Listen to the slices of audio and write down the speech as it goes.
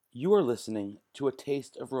You are listening to A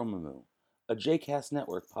Taste of Romamu, a JCast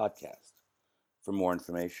Network podcast. For more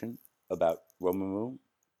information about Romamu,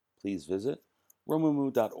 please visit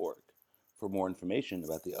romamu.org. For more information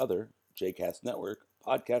about the other JCast Network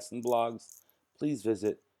podcasts and blogs, please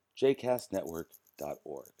visit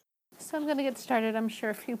jcastnetwork.org. So I'm going to get started. I'm sure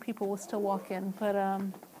a few people will still walk in, but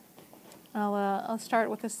I'll start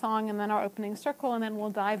with a song and then our opening circle, and then we'll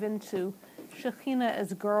dive into Shekhinah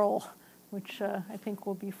as girl, which I think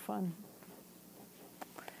will be fun.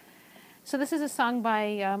 So this is a song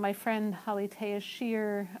by my friend Halitea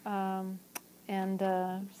Shear, and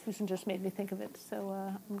Susan just made me think of it,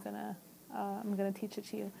 so I'm gonna teach it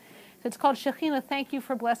to you. So it's called Shekhinah, Thank You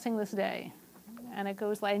for Blessing This Day. And it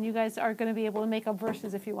goes like, and you guys are going to be able to make up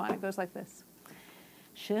verses if you want. It goes like this.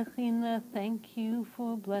 Shekhinah, thank you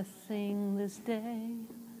for blessing this day.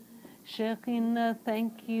 Shekhinah,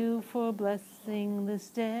 thank you for blessing this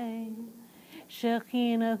day.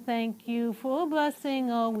 Shekhinah, thank you for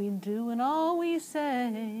blessing all we do and all we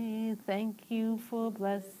say. Thank you for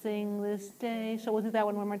blessing this day. So we'll do that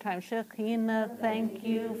one more time. Shekhinah, thank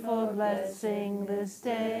you for blessing this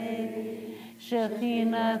day.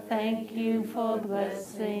 Shekhinah, thank you for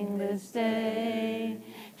blessing this day.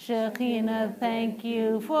 Shekhinah, thank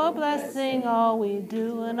you for blessing all we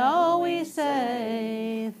do and all we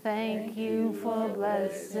say. Thank you for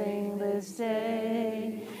blessing this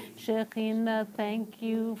day. Shekhinah, thank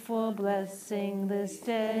you for blessing this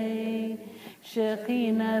day.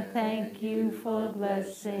 Shekhinah, thank you for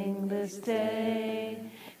blessing this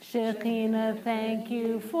day. Shekhinah, thank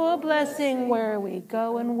you for blessing where we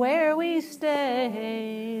go and where we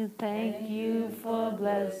stay. Thank you for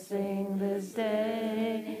blessing this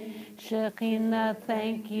day. Shekhinah,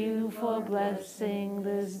 thank you for blessing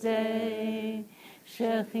this day.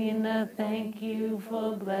 Shekhinah, thank you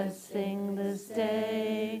for blessing this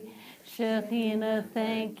day. Shekhinah,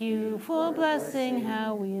 thank you for blessing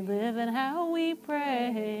how we live and how we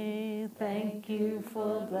pray. Thank you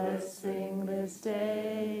for blessing this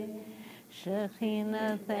day.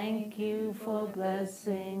 Shekhinah, thank you for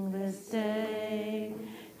blessing this day.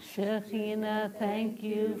 Shekhinah, thank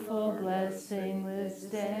you for blessing this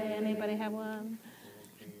day. Anybody have one?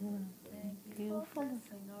 Thank you for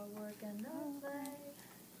blessing our work and our play.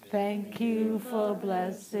 Thank you for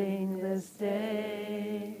blessing this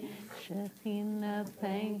day. Shekhinah,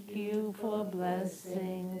 thank you for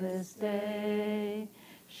blessing this day.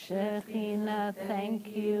 Shekhinah,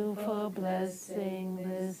 thank you for blessing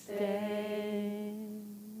this day.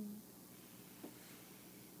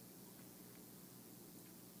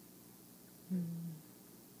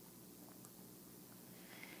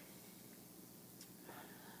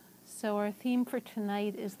 So our theme for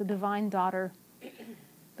tonight is the Divine Daughter.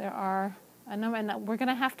 There are a number, and we're going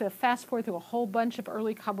to have to fast forward through a whole bunch of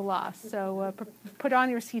early Kabbalah. So put on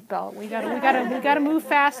your seatbelt. We got to move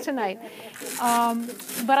fast tonight.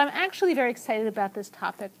 But I'm actually very excited about this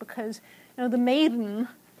topic because the maiden,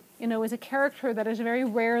 is a character that is very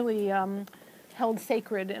rarely held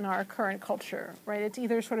sacred in our current culture. Right? It's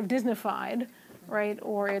either sort of Disneyfied, right,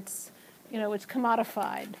 or it's it's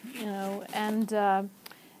commodified. And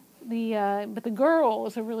but the girl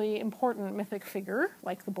is a really important mythic figure,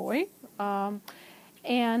 like the boy. And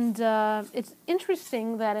it's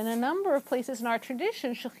interesting that in a number of places in our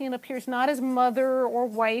tradition, Shekhinah appears not as mother or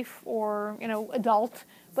wife or, adult,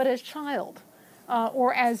 but as child,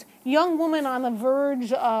 or as young woman on the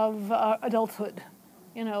verge of adulthood,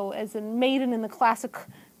 as a maiden in the classic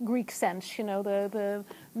Greek sense, the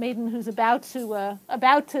maiden who's about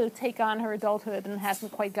to take on her adulthood and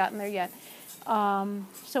hasn't quite gotten there yet.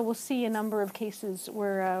 So we'll see a number of cases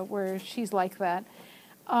where she's like that.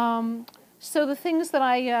 So the things that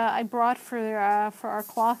I brought for our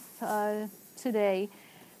cloth today,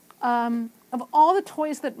 of all the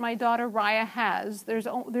toys that my daughter Raya has, there's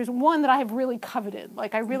one that I have really coveted,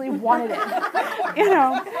 like I really wanted it,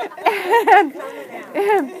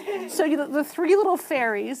 And so the three little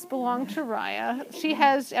fairies belong to Raya. She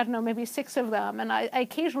has, I don't know, maybe 6 of them, and I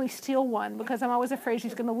occasionally steal one because I'm always afraid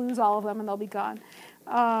she's going to lose all of them and they'll be gone.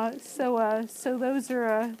 So those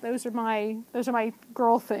are my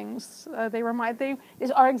girl things. They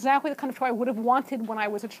are exactly the kind of toy I would have wanted when I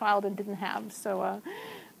was a child and didn't have. So.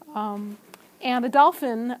 And the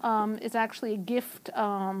dolphin is actually a gift.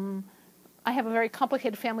 I have a very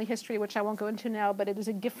complicated family history, which I won't go into now, but it is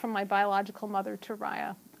a gift from my biological mother to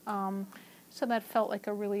Raya. So that felt like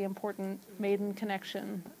a really important maiden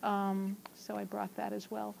connection. So I brought that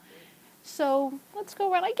as well. So let's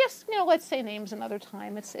go around. I guess, let's say names another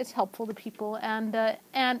time. It's helpful to people. And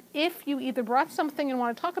if you either brought something and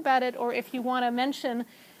want to talk about it, or if you want to mention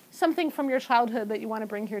something from your childhood that you want to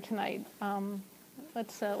bring here tonight,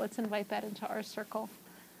 let's invite that into our circle.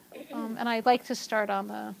 And I'd like to start on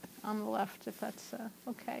the left, if that's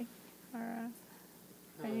okay. Or,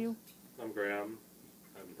 are you? I'm Graham.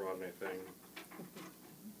 I haven't brought anything.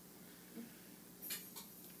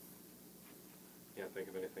 Can't think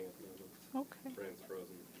of anything at the moment. Okay. Brain's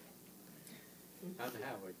frozen. How's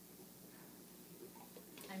Howard?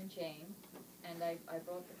 I'm Jane, and I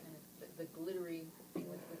brought the kind of the glittery thing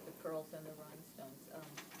with the pearls and the rhinestones.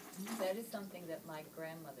 That is something that my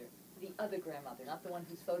grandmother, the other grandmother, not the one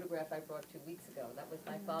whose photograph I brought 2 weeks ago, that was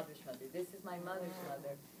my father's mother. This is my mother's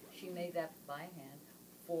mother. She made that by hand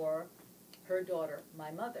for her daughter,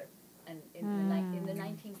 my mother, and in the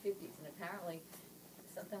 1950s. And apparently,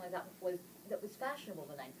 something like that was fashionable in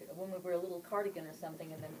the 1950s. A woman would wear a little cardigan or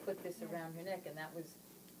something, and then put this around her neck, and that was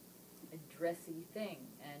a dressy thing.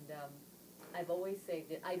 And I've always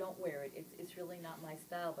saved it. I don't wear it. It's really not my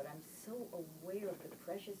style, but I'm so aware of the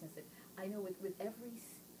preciousness that I know with every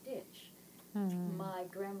stitch, my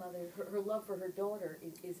grandmother, her love for her daughter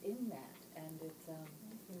is in that, and it's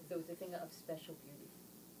so it's a thing of special beauty.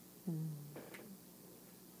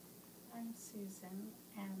 I'm Susan,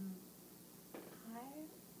 and I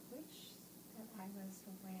wish that I was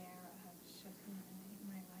aware of Shekhinah in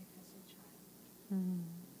my life as a child.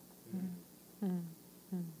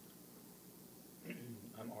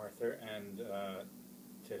 I'm Arthur, and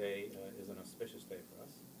today is an auspicious day for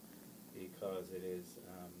us because it is,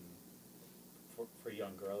 for a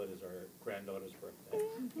young girl, it is our granddaughter's birthday.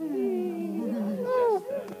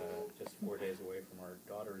 Just 4 days away from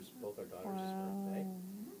both our daughters' birthday.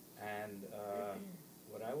 And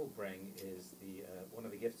what I will bring is one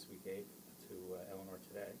of the gifts we gave to Eleanor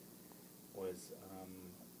today was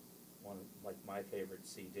my favorite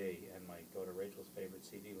CD and my daughter Rachel's favorite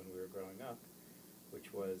CD when we were growing up,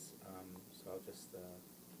 which was, so I'll just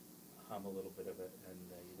hum a little bit of it, and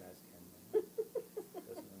you guys can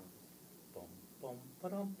listen to it. Bum, bum,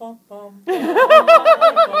 ba-dum, bum, bum.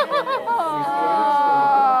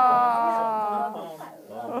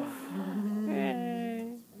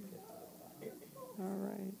 All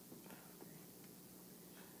right.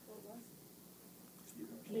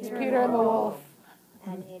 It's Peter and the Wolf.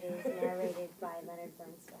 And it is narrated by Leonard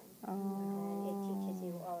Bernstein. And it teaches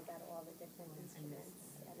you all about all the different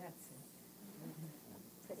instruments. And that's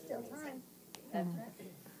pretty Still amazing. time. That's right.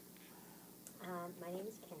 My name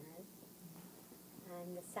is Karen.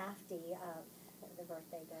 I'm the safety of the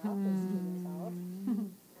birthday girl, who's 2 years old.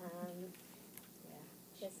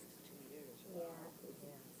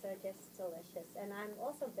 So just delicious. And I'm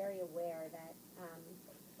also very aware that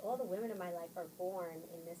all the women in my life are born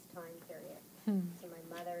in this time period. So my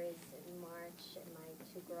mother is in March, and my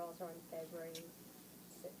 2 girls are on February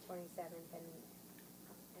 27th, and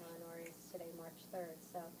Eleanor is today March 3rd.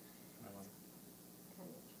 So it's kind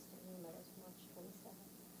of interesting. My mother's March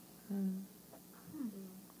 27th.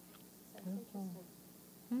 So it's interesting.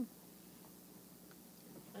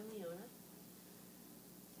 I'm Leona.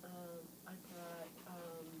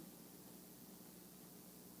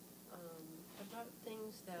 I brought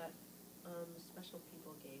things that special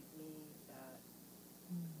people gave me that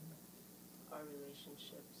our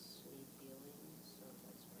relationships need healing, so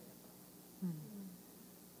that's why I brought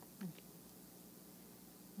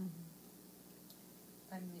it.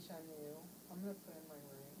 I'm Nishanu. I'm going to put in my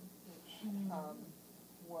ring, which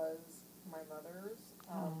was my mother's,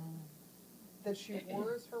 that she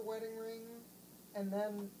wore as her wedding ring. And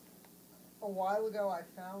then a while ago I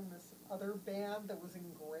found this other band that was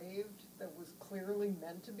engraved that was clearly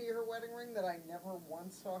meant to be her wedding ring that I never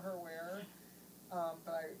once saw her wear.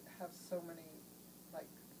 But I have so many,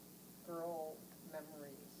 girl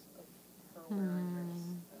memories of her wearing this.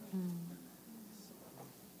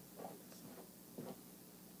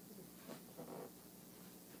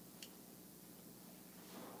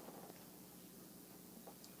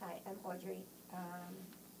 Hi, I'm Audrey.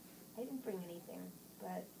 I didn't bring anything,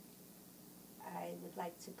 but I would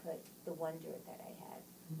like to put the wonder that I had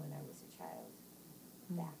when I was a child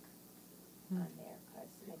back on there,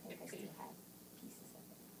 because I think I still have pieces of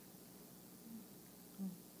it.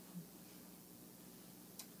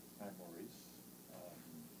 I'm Maurice.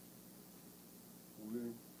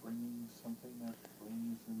 We're bringing something that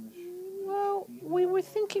brings in the Well, we were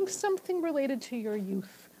thinking something related to your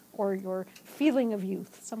youth or your feeling of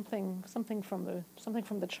youth, something from the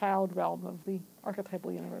child realm of the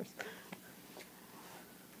archetypal universe.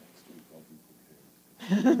 Next week I'll be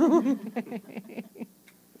prepared.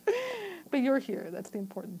 But you're here. That's the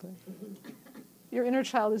important thing. Your inner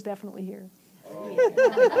child is definitely here. Oh.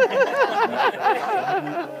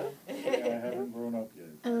 I haven't grown up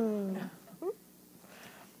yet. Don't ever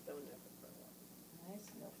grow up.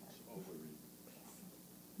 It's overrated.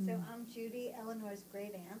 So I'm Judy, Eleanor's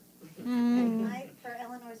great aunt. Mm. For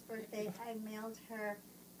Eleanor's birthday, I mailed her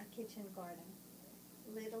a kitchen garden.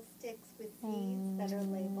 Little sticks with seeds that are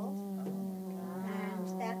labeled.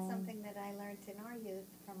 And that's something that I learned in our youth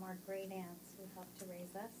from our great aunts who helped to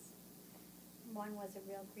raise us. One was a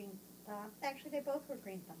real green thumb. Actually, they both were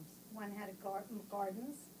green thumbs. One had a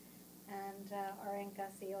gardens, and our Aunt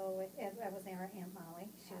Gussie, that was our Aunt Molly.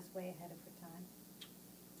 She was way ahead of her time.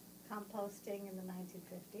 Composting in the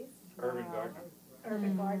 1950s. Urban gardening.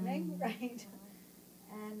 Urban gardening, right.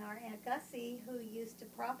 And our Aunt Gussie, who used to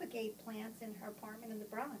propagate plants in her apartment in the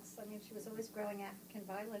Bronx. I mean, she was always growing African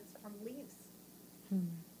violets from leaves. And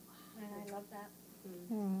I love that.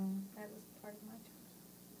 That was part of my childhood.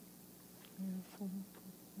 I'm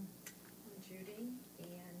Judy,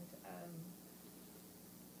 and I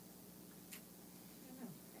don't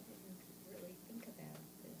know, I didn't really think about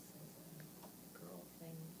this as a girl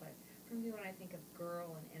thing, but for me, when I think of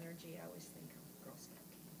girl and energy, I always think of Girl Scout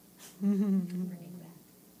camp. Bringing back.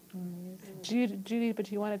 Judy, but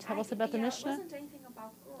do you want to tell us about the Mishnah? It wasn't anything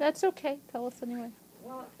about girls. That's okay. Tell us anyway.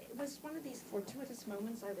 Well, it was one of these fortuitous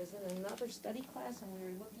moments. I was in another study class, and we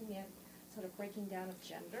were looking at sort of breaking down of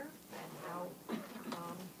gender and how,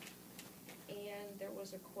 and there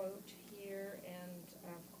was a quote here, and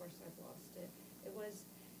of course I've lost it. It was,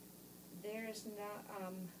 there's not,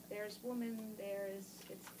 there's woman,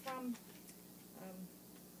 it's from, it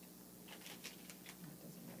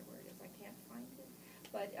doesn't matter where it is, I can't find it,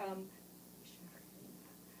 but,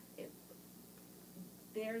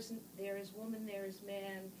 there is woman, there is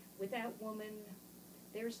man. Without woman,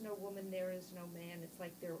 there is no woman, there is no man. It's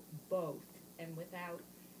like they're both, and without,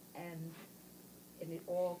 and it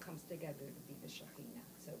all comes together to be the Shekhinah.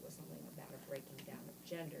 So it was something about a breaking down of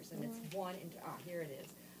genders, and it's one into, here it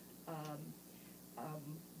is.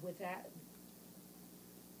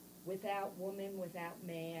 Without woman, without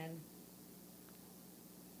man,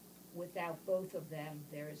 without both of them,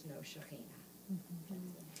 there is no Shekhinah.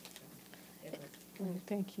 It was,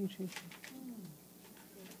 Thank you, Judy.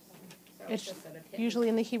 so It's just sort of hit usually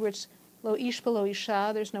in the Hebrew, it's lo ish below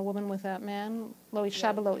isha, there's no woman without man. Lo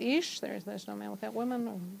isha below ish, there's no man without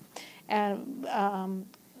woman. And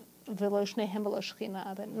velo shnehem below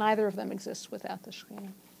shechina, that neither of them exists without the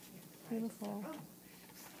Shekhinah. Beautiful.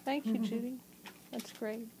 Thank you, Judy. That's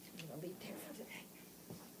great. I'll leave there for today.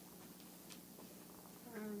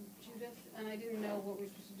 Judith, and I didn't know what we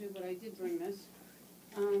were supposed to do, but I did bring this.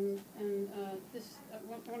 When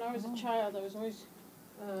I was a child, I was always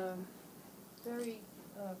very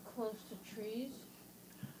close to trees.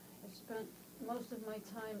 I spent most of my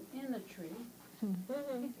time in a tree.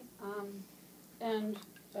 And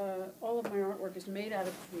all of my artwork is made out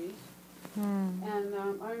of trees. And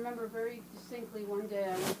I remember very distinctly one day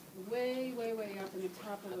I was way, way, way up in the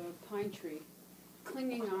top of a pine tree,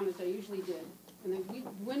 clinging on as I usually did. And the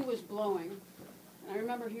wind was blowing. And I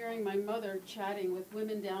remember hearing my mother chatting with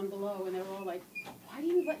women down below, and they were all like, "Why do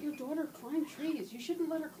you let your daughter climb trees? You shouldn't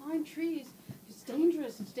let her climb trees. It's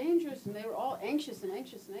dangerous, it's dangerous." And they were all anxious and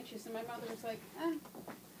anxious and anxious. And my mother was like,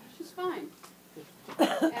 she's fine.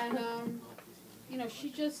 And, she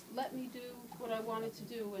just let me do what I wanted to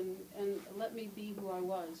do and let me be who I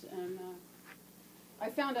was. And I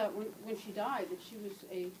found out when she died that she was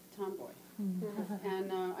a tomboy.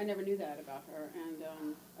 And I never knew that about her. And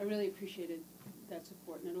I really appreciated that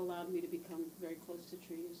support, and it allowed me to become very close to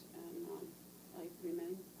trees, and I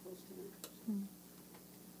remain close to them.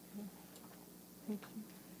 Thank you.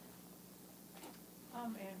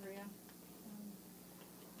 I'm Andrea.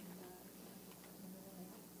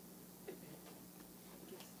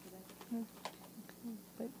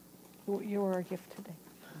 But you're a gift today.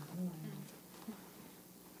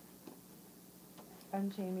 I'm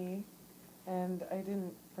Jamie, and I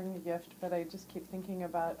didn't bring a gift, but I just keep thinking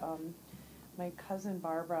about my cousin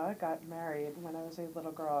Barbara got married when I was a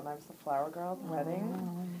little girl, and I was the flower girl at the wedding.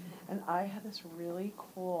 And I had this really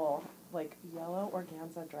cool, yellow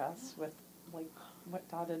organza dress with, what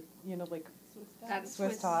dotted,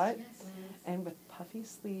 Swiss dot, and with puffy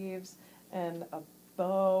sleeves, and a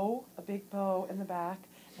big bow in the back.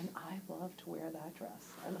 And I loved to wear that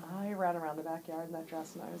dress. And I ran around the backyard in that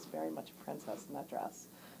dress, and I was very much a princess in that dress.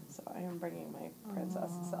 So I am bringing my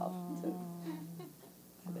princess self today.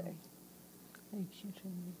 Thank you,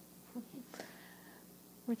 Jamie.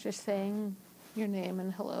 We're just saying your name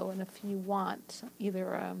and hello, and if you want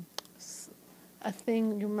either a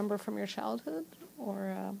thing you remember from your childhood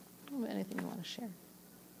or anything you want to share.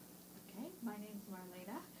 Okay, my name's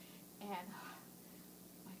Marlena, and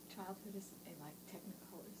my childhood is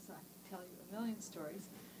technical, so I can tell you a million stories.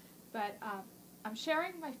 But I'm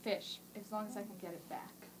sharing my fish as long as I can get it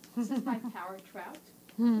back. This is my power trout.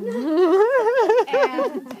 And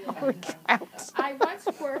I once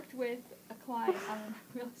worked with a client on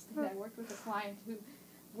real estate. I worked with a client who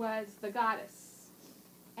was the goddess.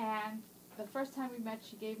 And the first time we met,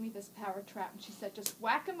 she gave me this power trap. And she said, just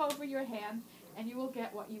whack him over your hand and you will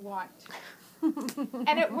get what you want.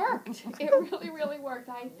 And it worked. It really, really worked.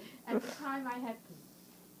 At the time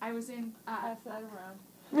I was in... Pass that around.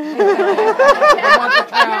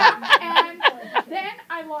 And then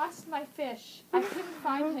I lost my fish. I couldn't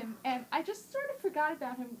find him, and I just sort of forgot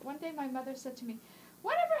about him. One day my mother said to me,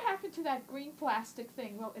 whatever happened to that green plastic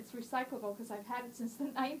thing? Well, it's recyclable because I've had it since the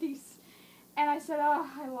 90s. And I said, oh,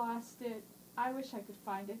 I lost it. I wish I could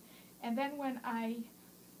find it. And then when I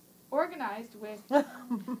organized with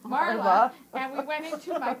Marla, and we went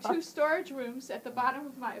into my 2 storage rooms at the bottom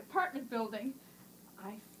of my apartment building,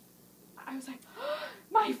 I was like, oh,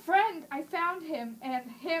 my friend, I found him, and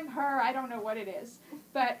him, her, I don't know what it is,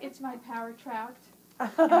 but it's my power trout,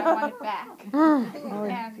 and I want it back.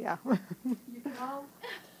 And yeah. you can all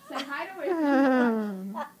say hi to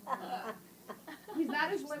him. He's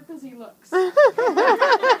not as limp as he looks.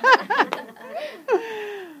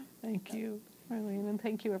 Thank you, Marlene, and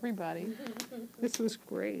thank you, everybody. This was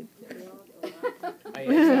great.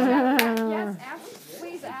 Yes,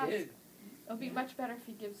 please ask. It'll be much better if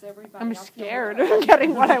he gives everybody. I'm scared of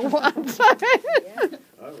getting what I want. All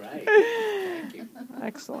right. Thank you.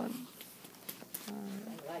 Excellent.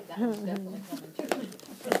 That was definitely coming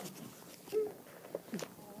too.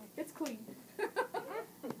 It's clean.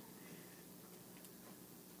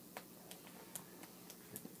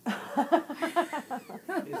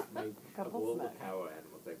 Of all the power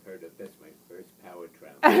animals I've heard of, that's my first power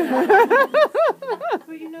trout.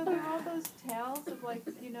 But you know, there are all those tales of like,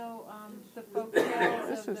 you know, the folk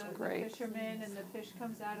tales of the fisherman, and the fish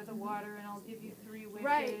comes out of the water, and I'll give you 3 wishes.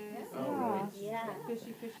 Right. Yeah.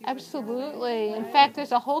 Fishy, fishy. Absolutely. In fact,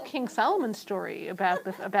 there's a whole King Solomon story about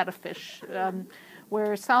a fish,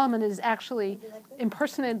 where Solomon is actually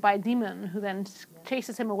impersonated by a demon who then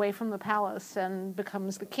chases him away from the palace and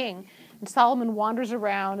becomes the king. And Solomon wanders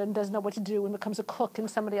around and doesn't know what to do and becomes a cook in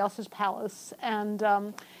somebody else's palace. And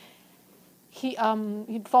he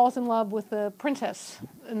falls in love with the princess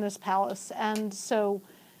in this palace. And so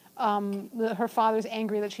her father's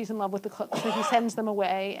angry that she's in love with the cook, so he sends them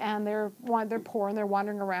away. And they're poor and they're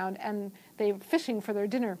wandering around and they're fishing for their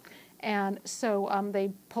dinner. And so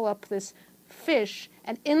they pull up this fish,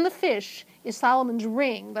 and in the fish is Solomon's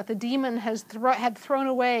ring that the demon had thrown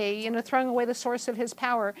away, throwing away the source of his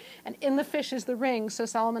power. And in the fish is the ring, so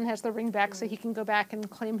Solomon has the ring back, so he can go back and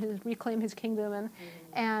reclaim his kingdom.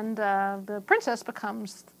 And the princess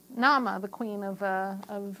becomes Nama, the queen of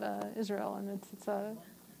Israel, and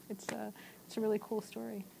it's a really cool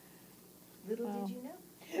story. Little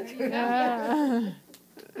did you know.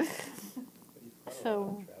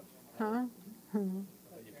 So, huh? You've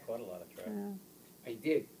caught a lot of trout. Yeah. I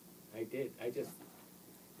did. I just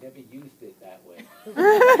never used it that way.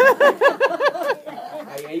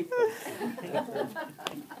 I ate them. All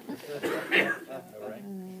right.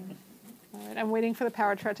 All right. I'm waiting for the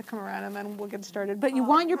power chart to come around, and then we'll get started. But you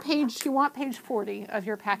want page 40 of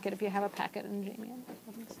your packet, if you have a packet, and Jamie,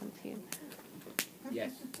 I'll send it to you.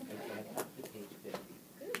 Yes. I got the page 50.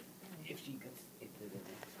 If she gets into the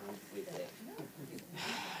next one with it.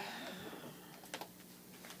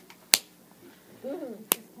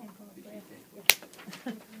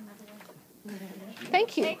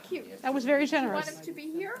 Thank you. Thank you. That was very Do you generous. want him to be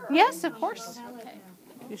here? Or? Yes, of course. Okay.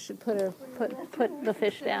 You should put the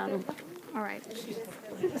fish down. All right.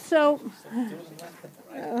 So.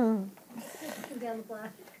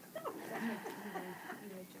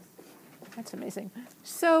 That's amazing.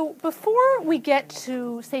 So before we get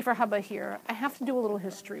to Sefer Haba here, I have to do a little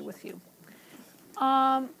history with you.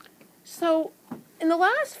 So in the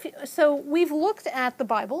last so we've looked at the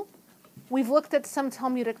Bible. We've looked at some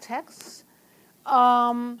Talmudic texts.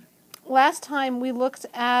 Last time we looked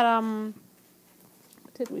at what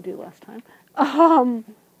did we do last time? Oh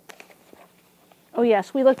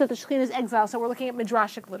yes, we looked at the Shekhinah's exile, so we're looking at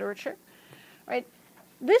Midrashic literature. Right?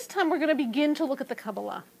 This time we're going to begin to look at the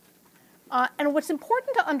Kabbalah. And what's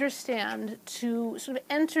important to understand to sort of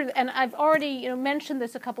enter, and I've already mentioned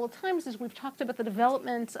this a couple of times as we've talked about the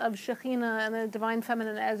development of Shekhinah and the divine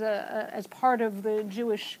feminine as part of the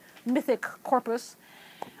Jewish mythic corpus.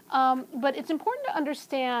 But it's important to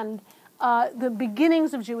understand the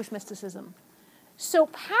beginnings of Jewish mysticism. So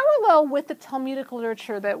parallel with the Talmudic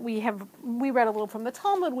literature that we read a little from the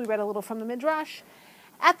Talmud, we read a little from the Midrash.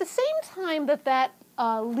 At the same time that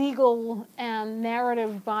legal and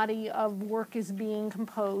narrative body of work is being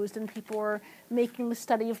composed and people are making the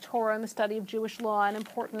study of Torah and the study of Jewish law an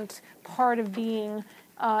important part of being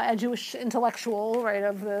a Jewish intellectual, right,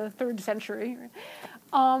 of the 3rd century.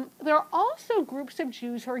 There are also groups of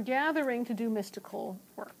Jews who are gathering to do mystical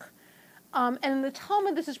work. And in the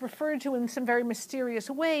Talmud, this is referred to in some very mysterious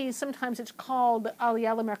ways. Sometimes it's called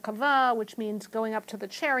Aliyah Merkava, which means going up to the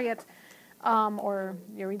chariot, or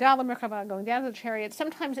Yerida Merkava, going down to the chariot.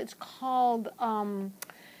 Sometimes it's called going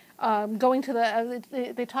to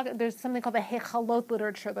the. They talk. There's something called the Hechalot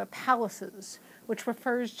literature, the palaces, which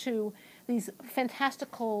refers to these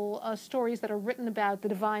fantastical stories that are written about the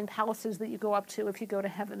divine palaces that you go up to if you go to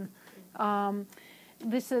heaven.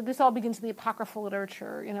 This all begins in the apocryphal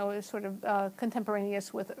literature, is sort of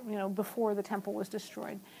contemporaneous with, before the temple was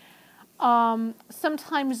destroyed.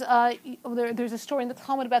 Sometimes there's a story in the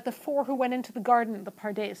Talmud about the 4 who went into the garden, the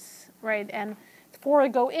Pardes, right? And 4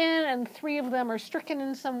 go in, and 3 of them are stricken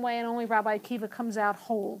in some way, and only Rabbi Akiva comes out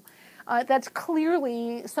whole. That's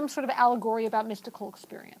clearly some sort of allegory about mystical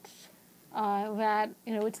experience. That,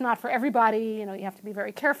 it's not for everybody. You have to be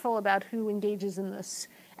very careful about who engages in this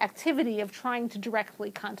activity of trying to directly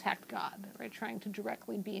contact God, right? Trying to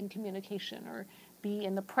directly be in communication or be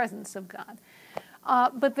in the presence of God.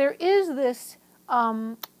 But there is this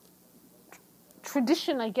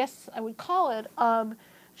tradition, I guess I would call it, of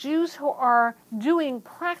Jews who are doing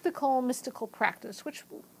practical mystical practice, which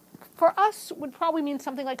for us would probably mean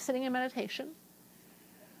something like sitting in meditation.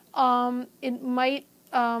 It might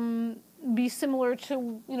be similar to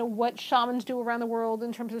what shamans do around the world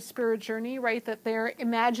in terms of spirit journey, right? That they're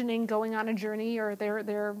imagining going on a journey, or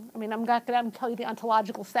they're I'm not going to tell you the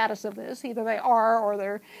ontological status of this. Either they are, or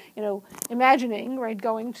they're imagining, right,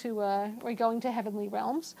 going to heavenly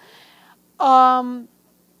realms.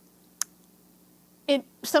 It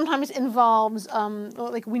sometimes involves,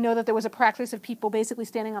 like we know that there was a practice of people basically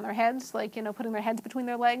standing on their heads, like putting their heads between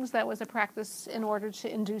their legs. That was a practice in order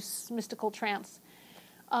to induce mystical trance.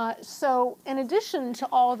 So in addition to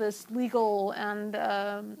all this legal and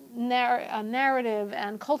narrative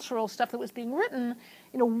and cultural stuff that was being written,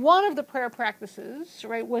 one of the prayer practices,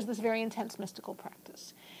 right, was this very intense mystical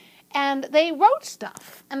practice. And they wrote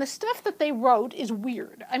stuff, and the stuff that they wrote is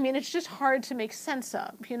weird. It's just hard to make sense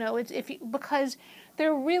of, because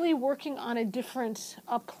they're really working on a different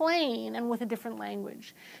plane and with a different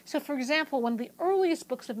language. So, for example, one of the earliest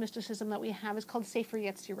books of mysticism that we have is called Sefer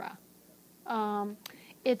Yetzirah.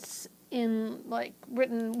 It's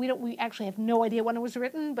written. We actually have no idea when it was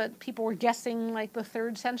written, but people were guessing like the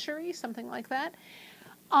 3rd century, something like that.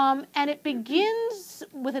 And it begins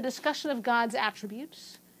with a discussion of God's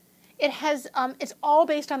attributes. It's all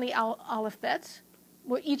based on the Aleph Bet,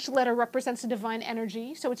 where each letter represents a divine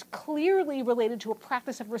energy. So it's clearly related to a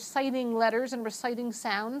practice of reciting letters and reciting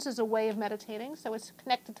sounds as a way of meditating. So it's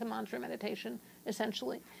connected to mantra meditation,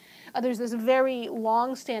 essentially. There's this very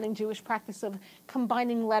long-standing Jewish practice of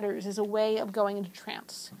combining letters as a way of going into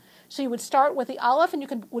trance. So you would start with the Aleph, and you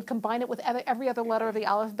would combine it with every other letter of the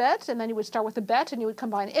Aleph Bet, and then you would start with the Bet, and you would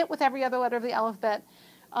combine it with every other letter of the Aleph Bet.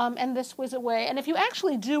 And this was a way, and if you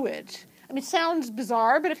actually do it, it sounds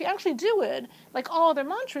bizarre, but if you actually do it, like all other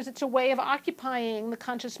mantras, it's a way of occupying the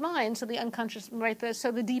conscious mind, so the unconscious, right, so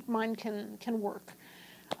the deep mind can work.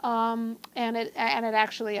 And it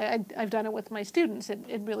actually, I've done it with my students.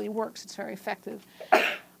 It really works. It's very effective.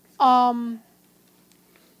 So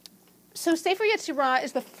Sefer Yetzirah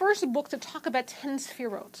is the first book to talk about 10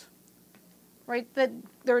 sefirot, right? That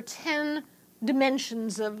there are 10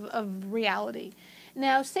 dimensions of reality.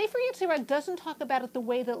 Now, Sefer Yetzirah doesn't talk about it the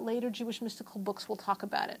way that later Jewish mystical books will talk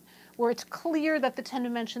about it, where it's clear that the 10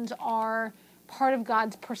 dimensions are part of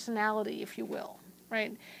God's personality, if you will,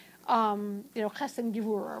 right? Chesed and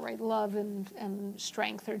Gevurah, right? Love and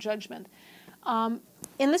strength or judgment.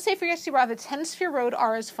 In the Sefer Yetzirah, the 10 sefirot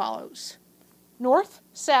are as follows: north,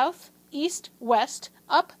 south, east, west,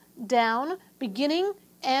 up, down, beginning,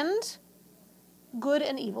 end, good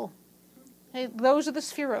and evil. Okay, those are the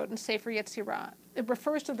sefirot in Sefer Yetzirah. It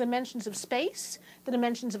refers to the dimensions of space, the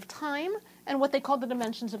dimensions of time, and what they call the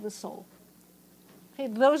dimensions of the soul. Okay,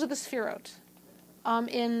 those are the sefirot.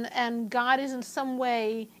 And God is in some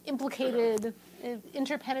way implicated,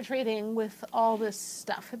 interpenetrating with all this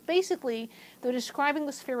stuff. Basically, they're describing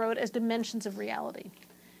the sefirot as dimensions of reality.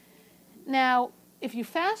 Now, if you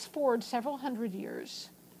fast forward several hundred years,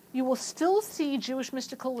 you will still see Jewish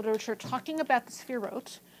mystical literature talking about the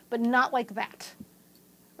sefirot, but not like that.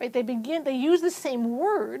 Right? They use the same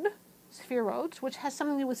word, sefirot, which has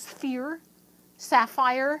something to do with sphere,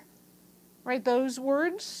 sapphire, right? Those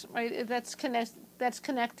words, right? That's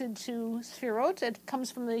connected to sefirot. It comes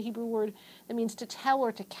from the Hebrew word that means to tell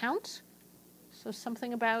or to count. So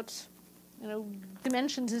something about,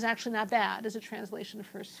 dimensions is actually not bad as a translation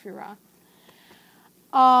for sefirah.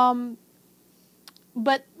 But the sefirot, the dimensions of reality,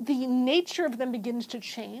 but the nature of them begins to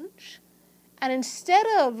change. And instead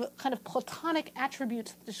of kind of Platonic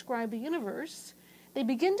attributes that describe the universe, they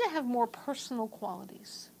begin to have more personal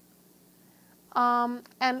qualities. And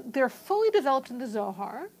they're fully developed in the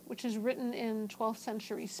Zohar, which is written in 12th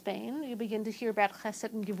century Spain. You begin to hear about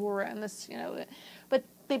Chesed and Gevurah and this, but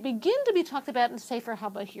they begin to be talked about in Sefer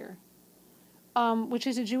HaBahir, which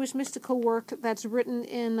is a Jewish mystical work that's written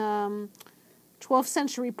in 12th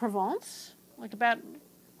century Provence, like about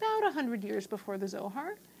 100 years before the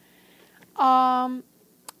Zohar. And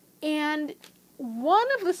one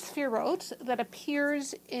of the sphirot that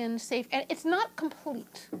appears in Sefer, and it's not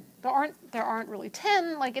complete. There aren't really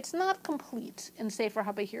 10. Like, it's not complete in Sefer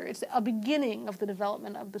HaBahir. It's a beginning of the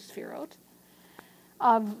development of the sphirot,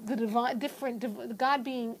 of the God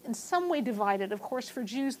being in some way divided. Of course, for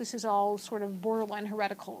Jews, this is all sort of borderline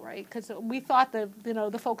heretical, right? Because we thought that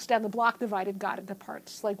the folks down the block divided God into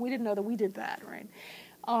parts. Like, we didn't know that we did that, right?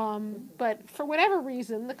 But for whatever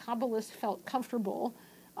reason, the Kabbalists felt comfortable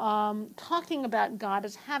talking about God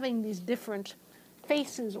as having these different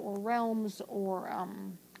faces or realms or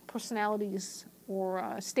personalities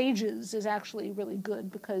or stages is actually really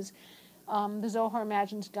good, because the Zohar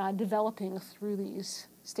imagines God developing through these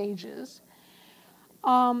stages.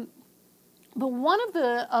 But one of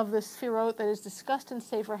the sphirot that is discussed in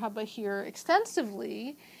Sefer HaBahir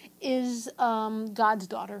extensively is God's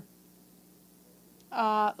daughter.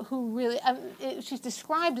 Who really, she's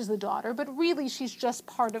described as the daughter, but really she's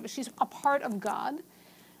a part of God.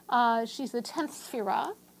 She's the 10th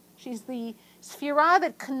Sphirah. She's the Sphirah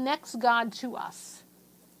that connects God to us.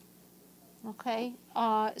 Okay?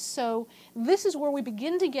 So this is where we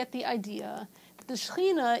begin to get the idea that the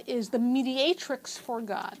Shekhinah is the mediatrix for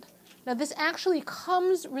God. Now, this actually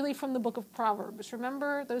comes really from the book of Proverbs.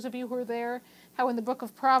 Remember, those of you who are there, how in the book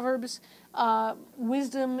of Proverbs,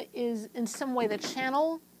 wisdom is in some way the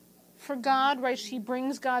channel for God, right? She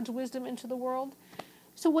brings God's wisdom into the world.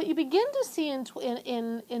 So what you begin to see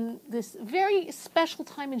in this very special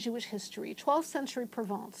time in Jewish history, 12th century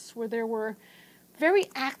Provence, where there were very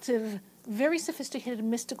active, very sophisticated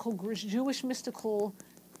mystical groups, Jewish mystical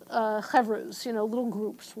chevras, little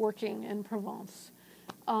groups working in Provence.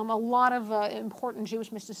 A lot of important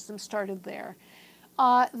Jewish mysticism started there.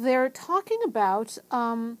 They're talking about,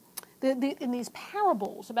 in these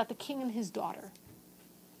parables, about the king and his daughter.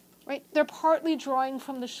 Right? They're partly drawing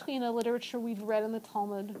from the Shekhinah literature we've read in the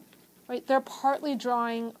Talmud. Right? They're partly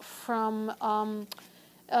drawing from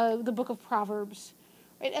the book of Proverbs.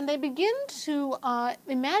 Right? And they begin to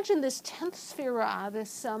imagine this 10th Sphirah,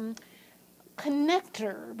 this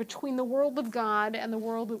connector between the world of God and the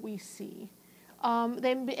world that we see.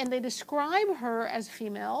 They describe her as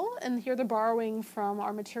female, and here they're borrowing from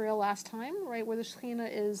our material last time, right, where the Shekhinah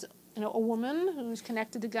is, a woman who's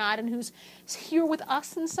connected to God and who's here with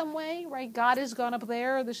us in some way, right? God has gone up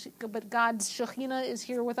there, but God's Shekhinah is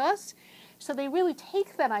here with us. So they really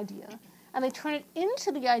take that idea and they turn it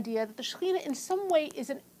into the idea that the Shekhinah in some way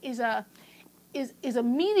is a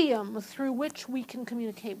medium through which we can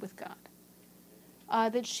communicate with God.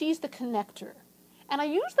 That she's the connector. And I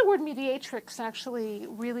use the word mediatrix actually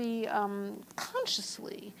really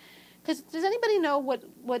consciously, because does anybody know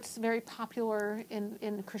what's very popular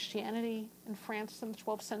in Christianity in France in the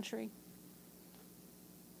 12th century?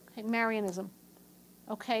 Okay, Marianism.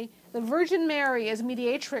 Okay, the Virgin Mary as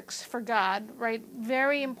mediatrix for God, right?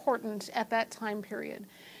 Very important at that time period.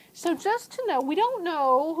 So just to know, we don't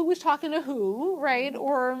know who was talking to who, right?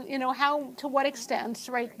 Or how, to what extent,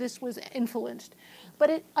 right? This was influenced.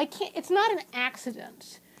 But it's not an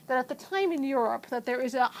accident that at the time in Europe that there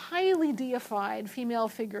is a highly deified female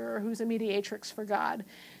figure who's a mediatrix for God.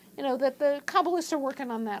 That the Kabbalists are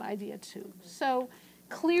working on that idea too. So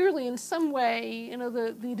clearly, in some way,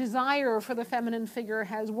 the desire for the feminine figure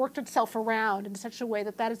has worked itself around in such a way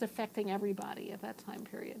that is affecting everybody at that time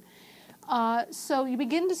period. So you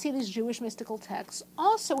begin to see these Jewish mystical texts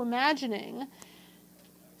also imagining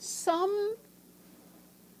some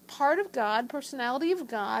part of God, personality of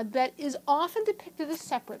God, that is often depicted as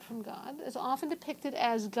separate from God, is often depicted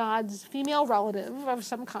as God's female relative of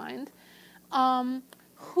some kind,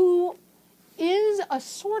 who is a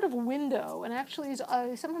sort of window, and actually is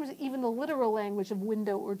sometimes even the literal language of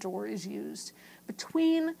window or door is used,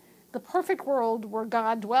 between the perfect world where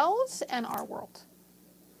God dwells and our world.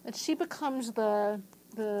 That she becomes the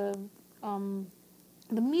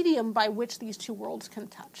medium by which these two worlds can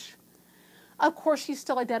touch. Of course, she's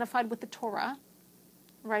still identified with the Torah,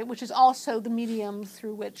 right, which is also the medium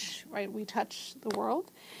through which, right, we touch the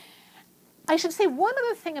world. I should say one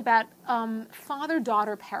other thing about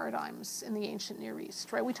father-daughter paradigms in the ancient Near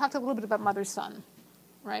East, right? We talked a little bit about mother-son,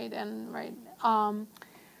 right? And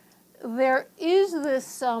there is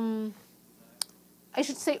this. I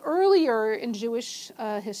should say earlier in Jewish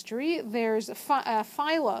history, there's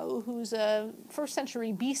Philo, who's a first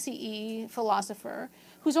century BCE philosopher,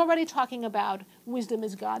 who's already talking about wisdom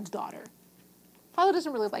as God's daughter. Philo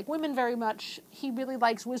doesn't really like women very much. He really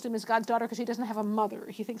likes wisdom as God's daughter because he doesn't have a mother.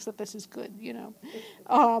 He thinks that this is good, you know.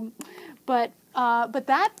 But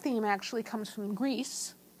that theme actually comes from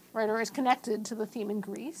Greece, right, or is connected to the theme in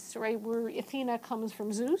Greece, right, where Athena comes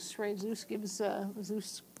from Zeus, right? Zeus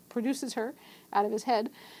produces her out of his head.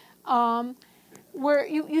 Where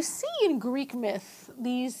you see in Greek myth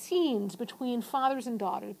these scenes between fathers and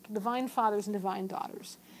daughters, divine fathers and divine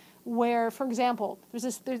daughters, where, for example,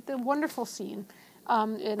 there's the wonderful scene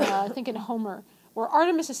I think in Homer, where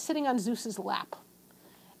Artemis is sitting on Zeus's lap,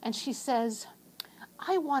 and she says,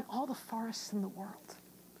 "I want all the forests in the world,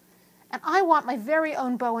 and I want my very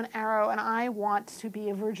own bow and arrow, and I want to be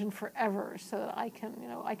a virgin forever, so that I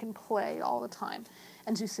can play all the time."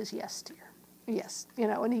 And Zeus says, "Yes, dear. Yes,"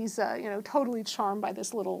 and he's totally charmed by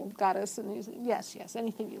this little goddess, and he's yes,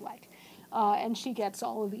 anything you like, and she gets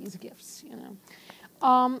all of these gifts,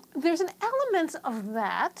 There's an element of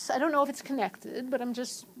that. I don't know if it's connected, but I'm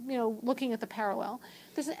just looking at the parallel.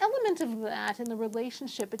 There's an element of that in the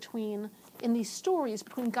relationship in these stories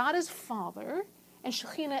between God as father and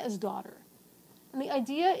Shekhinah as daughter. And the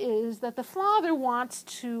idea is that the father wants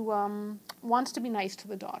to be nice to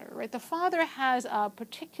the daughter, right? The father has a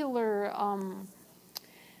particular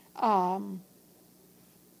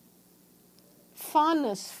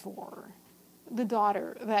fondness for the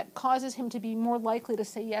daughter that causes him to be more likely to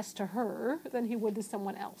say yes to her than he would to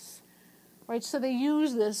someone else, right? So they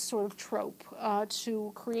use this sort of trope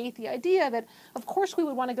to create the idea that, of course, we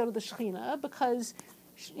would want to go to the Shekhinah because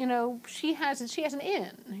she has an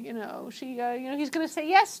in. He's going to say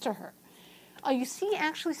yes to her. You see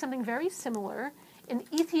actually something very similar in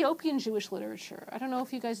Ethiopian Jewish literature. I don't know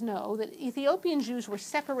if you guys know that Ethiopian Jews were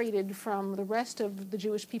separated from the rest of the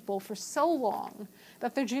Jewish people for so long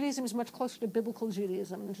that their Judaism is much closer to biblical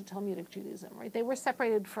Judaism than to Talmudic Judaism. Right? They were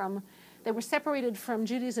separated from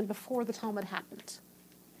Judaism before the Talmud happened.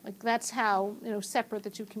 Like that's how separate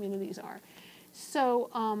the two communities are.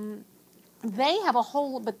 So. They have a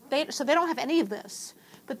whole, they don't have any of this,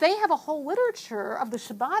 but they have a whole literature of the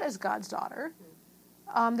Shabbat as God's daughter.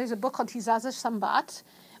 There's a book called Tizazah Shambat,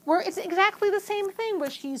 where it's exactly the same thing, where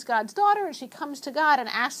she's God's daughter and she comes to God and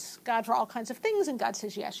asks God for all kinds of things, and God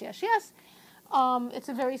says yes, yes, yes. It's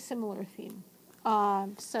a very similar theme.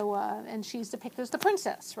 And she's depicted as the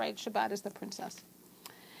princess, right? Shabbat is the princess.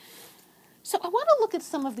 So I want to look at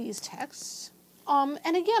some of these texts, and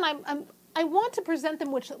again, I want to present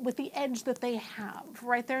them with the edge that they have,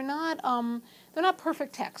 right? They're not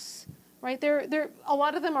perfect texts, right? They're a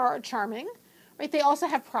lot of them are charming, right? They also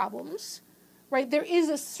have problems, right? There is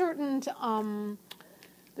a certain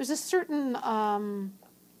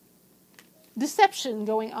deception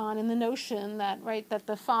going on in the notion that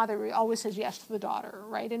the father always says yes to the daughter,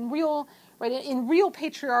 right? In real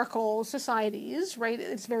patriarchal societies, right,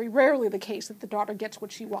 it's very rarely the case that the daughter gets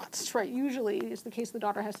what she wants, right? Usually it's the case the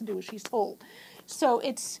daughter has to do what she's told. So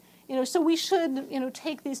it's, so we should,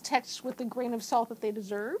 take these texts with the grain of salt that they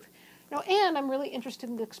deserve. And I'm really interested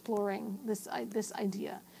in exploring this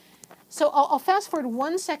idea. So I'll fast forward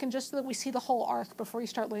 1 second just so that we see the whole arc before we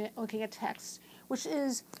start looking at texts, which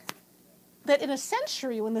is that in a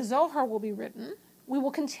century when the Zohar will be written, we will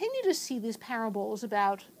continue to see these parables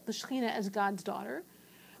about the Shekhinah as God's daughter,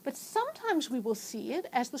 but sometimes we will see it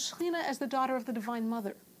as the Shekhinah as the daughter of the Divine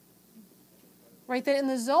Mother. Right? That in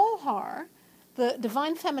the Zohar, the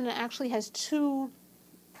Divine Feminine actually has two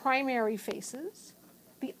primary faces.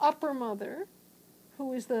 The upper mother,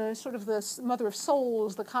 who is the sort of the mother of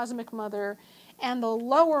souls, the cosmic mother, and the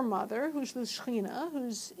lower mother, who's the Shekhinah,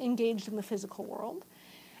 who's engaged in the physical world.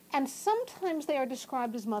 And sometimes they are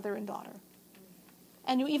described as mother and daughter.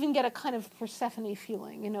 And you even get a kind of Persephone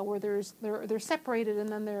feeling, where they're separated and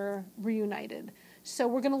then they're reunited. So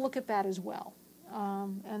we're going to look at that as well,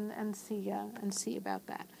 and see about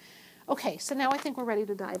that. Okay, so now I think we're ready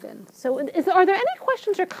to dive in. So are there any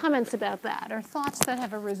questions or comments about that, or thoughts that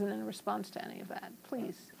have arisen in response to any of that?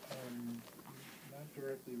 Please. Not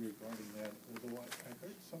directly regarding that, although I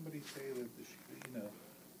heard somebody say that the Shekhinah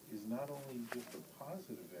is not only just a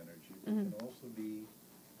positive energy, but can also be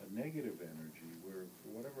a negative energy, where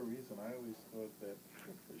for whatever reason I always thought that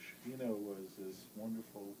the Shekhinah was this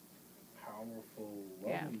wonderful, powerful,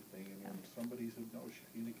 loving thing, and when somebody said, no,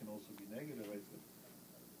 Shekhinah can also be negative, I said,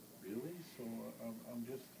 really? So I'm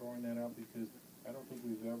just throwing that out because I don't think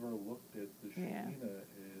we've ever looked at the Shekhinah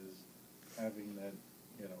as having that,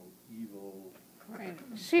 evil Right.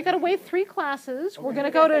 So you got to wait 3 classes. We're going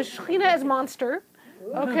to go to Shekhinah as monster.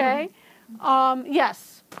 Okay.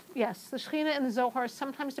 Yes. The Shekhinah in the Zohar is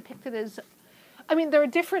sometimes depicted as, there are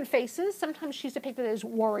different faces. Sometimes she's depicted as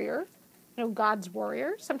warrior, God's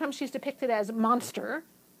warrior. Sometimes she's depicted as monster,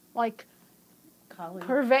 like Kali.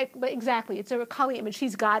 Exactly. It's a Kali image.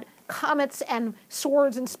 She's got comets and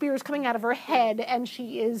swords and spears coming out of her head, and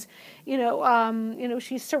she is,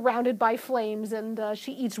 she's surrounded by flames, and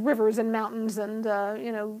she eats rivers and mountains, and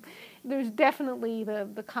there's definitely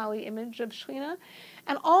the Kali image of Shekhinah.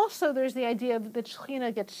 And also there's the idea that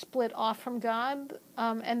Shekhinah gets split off from God,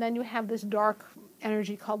 and then you have this dark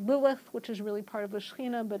energy called Lilith, which is really part of the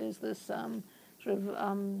Shekhinah, but is this sort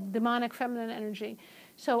of demonic feminine energy.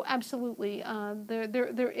 So absolutely,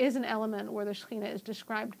 there is an element where the Shekhinah is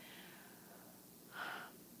described.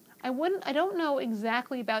 I don't know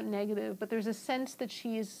exactly about negative, but there's a sense that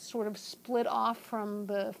she's sort of split off from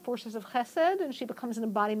the forces of Chesed, and she becomes an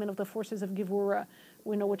embodiment of the forces of Gevura,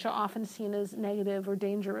 which are often seen as negative or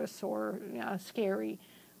dangerous or scary,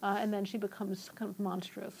 and then she becomes kind of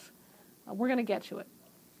monstrous. We're going to get to it.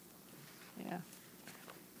 Yeah.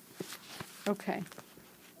 Okay.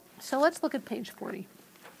 So let's look at page 40.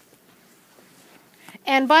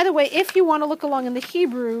 And by the way, if you want to look along in the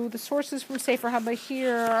Hebrew, the sources from Sefer Haba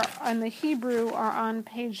here on the Hebrew are on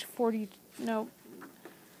page 40. No,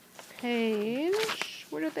 page.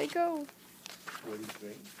 Where did they go?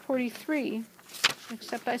 43.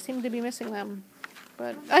 Except I seem to be missing them.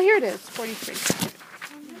 But here it is, 43. Justified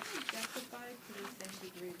to the same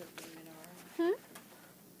degree that women are.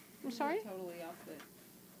 I'm sorry? Totally off the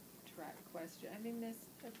track question. I mean, this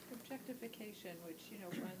objectification, which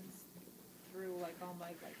runs through all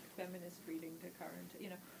my feminist reading to current,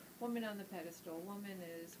 woman on the pedestal, woman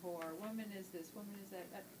is whore, woman is this, woman is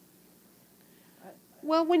that.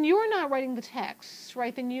 Well, when you're not writing the text,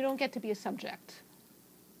 right, then you don't get to be a subject.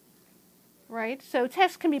 Right? So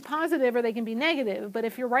texts can be positive or they can be negative, but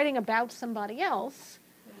if you're writing about somebody else,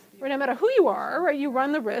 or no matter who you are, right, you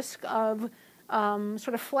run the risk of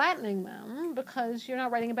sort of flattening them because you're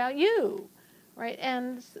not writing about you. Right?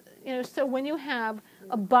 And, so when you have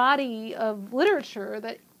a body of literature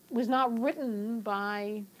that was not written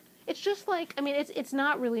by, it's just like, it's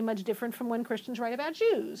not really much different from when Christians write about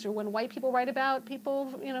Jews or when white people write about people,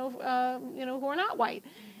 who are not white.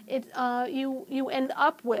 You end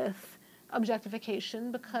up with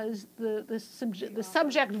objectification because the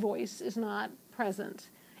subject voice is not present.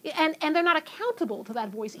 And they're not accountable to that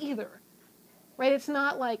voice either. Right? It's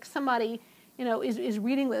not like somebody is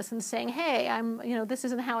reading this and saying, "Hey, this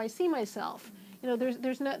isn't how I see myself."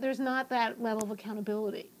 There's not that level of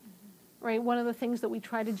accountability, right? One of the things that we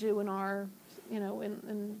try to do in our,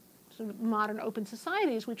 in sort of modern open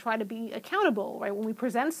societies, we try to be accountable, right? When we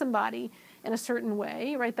present somebody in a certain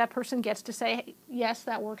way, right, that person gets to say, hey, "Yes,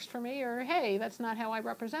 that works for me," or "Hey, that's not how I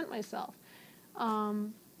represent myself."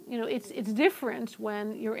 It's different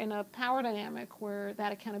when you're in a power dynamic where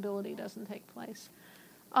that accountability doesn't take place.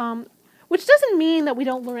 Which doesn't mean that we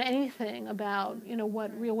don't learn anything about,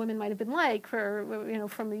 what real women might have been like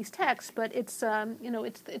from these texts, but it's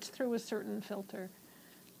through a certain filter.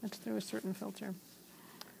 It's through a certain filter.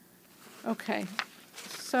 Okay,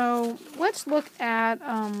 so let's look at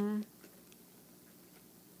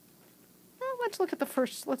let's look at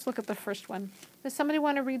the first one. Does somebody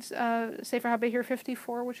want to read Sefer HaBehir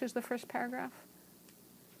 54, which is the first paragraph?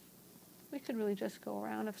 We could really just go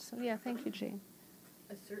around. Yeah, thank you, Jean.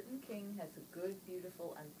 A certain king has a good,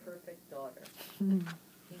 beautiful, and perfect daughter.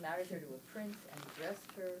 He married her to a prince and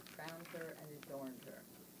dressed her, crowned her, and adorned her.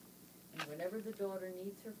 And whenever the daughter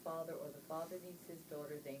needs her father or the father needs his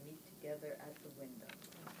daughter, they meet together at the window.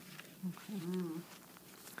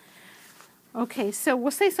 Okay, so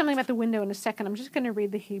we'll say something about the window in a second. I'm just going to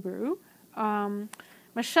read the Hebrew.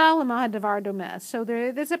 Mashal l'ma davar domeh. So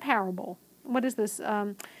there's a parable. What is this?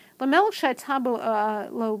 L'melech shayta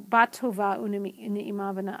lo bat tova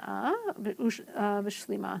u'ne'ima v'na'a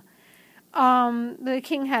v'shlima. The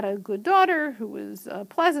king had a good daughter who was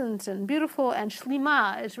pleasant and beautiful, and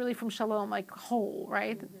shlima is really from shalom, like whole,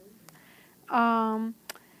 right?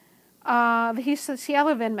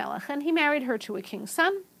 V'hisasiela ven melech, and he married her to a king's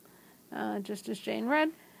son, just as Jane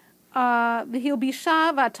read.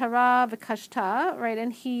 V'hilbisha v'atara v'kashta, right?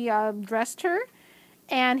 And he dressed her,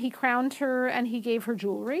 and he crowned her, and he gave her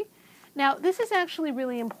jewelry. Now, this is actually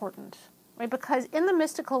really important, right? Because in the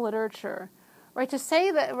mystical literature, right, to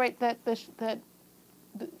say that, right, that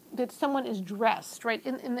someone is dressed, right,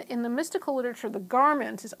 in the mystical literature, the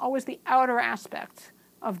garment is always the outer aspect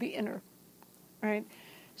of the inner, right?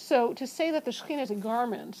 So to say that the Shekhinah is a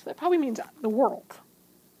garment, that probably means the world,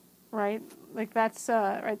 right? Like that's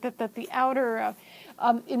right. That the outer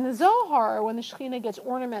in the Zohar, when the Shekhinah gets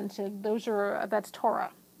ornamented, that's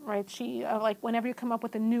Torah, right? She like whenever you come up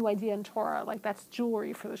with a new idea in Torah, like that's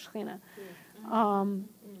jewelry for the Shekhinah.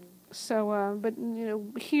 But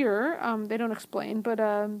here they don't explain, but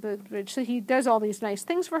so he does all these nice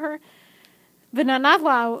things for her.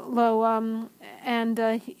 V'nanav and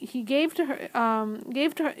he gave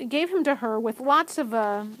him to her with lots of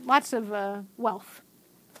wealth.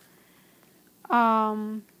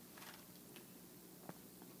 I'm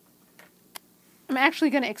actually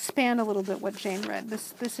going to expand a little bit what Jane read.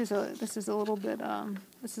 This is a little bit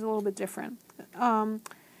different.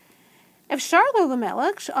 Efshar lo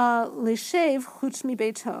l'melech l'shev chutz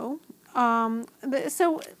mibeito.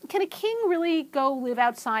 So can a king really go live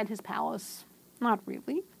outside his palace? Not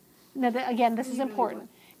really. Now, again, this is important.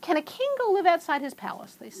 Can a king go live outside his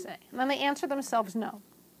palace, they say? And then they answer themselves no.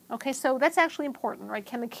 Okay, so that's actually important, right?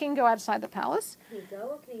 Can the king go outside the palace? Can he go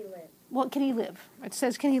or can he live? Well, can he live? It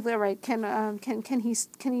says, can he live, right? Can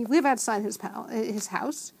he live outside his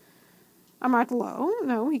house? Amart lo,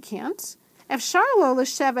 no, he can't. Efshar lo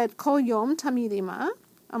l'shevet kol yom tamidima.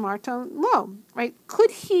 Amarta lo, right? Could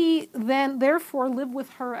he then therefore live with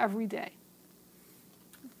her every day?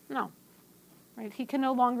 No. Right? He can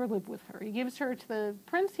no longer live with her. He gives her to the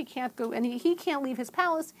prince. He can't go, and he can't leave his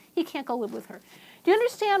palace. He can't go live with her. Do you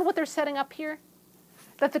understand what they're setting up here?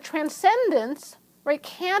 That the transcendent, right,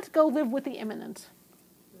 can't go live with the immanent.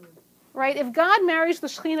 Right? If God marries the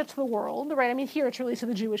Shekhinah to the world, right? I mean, here it's really to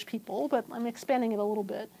the Jewish people, but I'm expanding it a little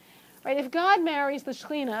bit. Right? If God marries the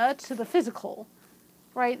Shekhinah to the physical,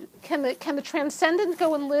 right? Can the transcendent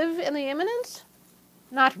go and live in the immanent?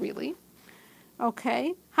 Not really.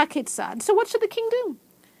 Okay. Haketzad. So what should the king do?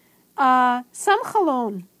 Sam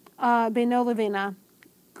chalon beino levena.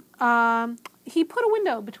 He put a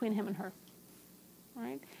window between him and her.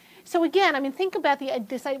 Right. So again, I mean, think about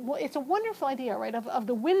this. It's a wonderful idea, right? Of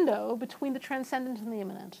the window between the transcendent and the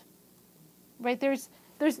immanent. Right. There's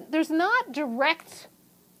not direct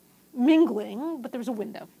mingling, but there's a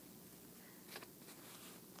window.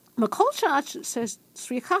 Makol shach says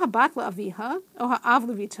sricha habat la'aviha o ha'av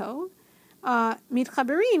levito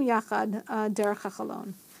mitchaberim yachad derech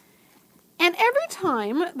hachalon. And every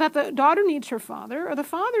time that the daughter needs her father or the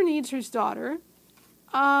father needs his daughter,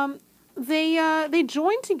 they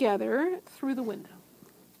join together through the window.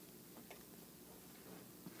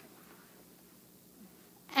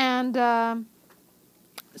 And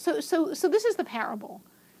so this is the parable.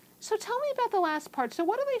 So tell me about the last part. So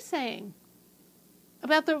what are they saying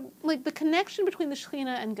about the connection between the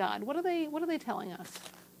Shekhinah and God? What are they telling us?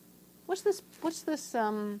 What's this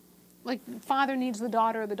father needs the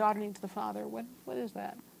daughter needs the father? What is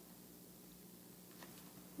that?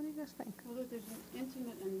 What do you guys think? Well, that there's an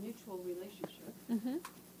intimate and mutual relationship,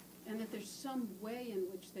 and that there's some way in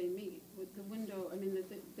which they meet. With the window, I mean,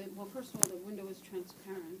 well, first of all, the window is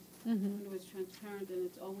transparent. The window is transparent, and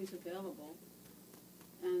it's always available.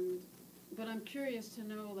 But I'm curious to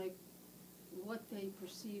know, like, what they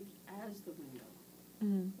perceived as the window.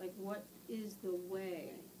 Like, what is the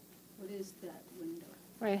way? What is that window?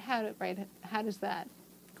 Right. How does that?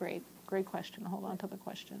 Great question. Hold on to the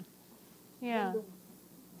question. Yeah.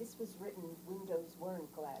 This was written. Windows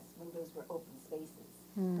weren't glass. Windows were open spaces.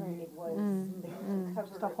 Right. It was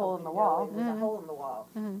just a hole in the wall. It was a hole in the wall.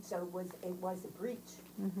 So it was a breach,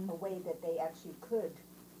 a way that they actually could.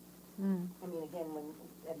 I mean, again,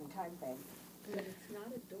 in time frame. But it's not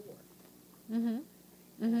a door.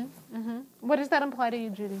 What does that imply to you,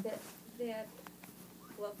 Judy?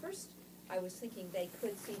 Well, first I was thinking they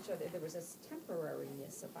could see each other. There was a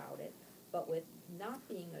temporariness about it, but with not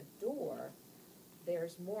being a door,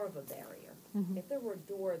 there's more of a barrier. If there were a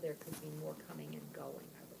door, there could be more coming and going,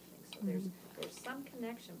 I would think. So there's some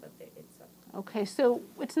connection, but it's a... Okay, so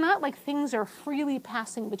it's not like things are freely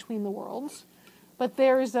passing between the worlds, but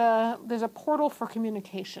there's a portal for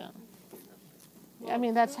communication. I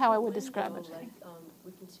mean, that's how I would describe it. Like,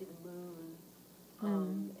 we can see the moon,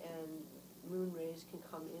 and moon rays can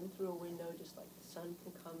come in through a window, just like the sun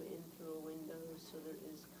can come in through a window. So there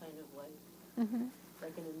is kind of like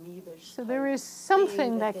an amoeba-ish. So there is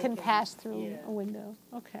something that can pass through a window.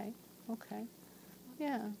 Okay.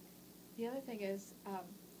 Yeah. The other thing is,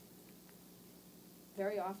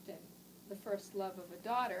 very often, the first love of a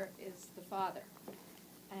daughter is the father,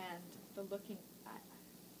 and the looking.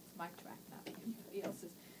 It's my track, not anybody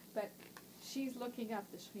else's, but she's looking up.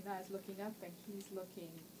 The Shekhinah is looking up, and he's looking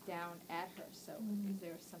down at her. So is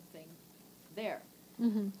there something there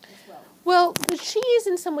as well? Well, she is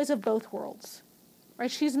in some ways of both worlds. Right?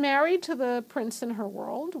 She's married to the prince in her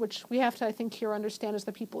world, which we have to, I think, here understand as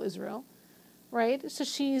the people Israel. right? So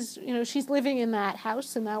she's living in that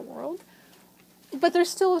house, in that world. But there's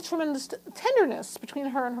still a tremendous tenderness between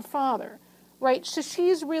her and her father, right? So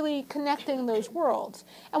she's really connecting those worlds.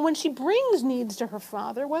 And when she brings needs to her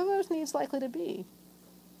father, what are those needs likely to be?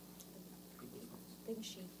 Things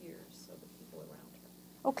she hears, so the people around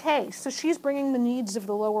her. Okay, so she's bringing the needs of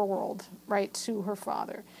the lower world, right, to her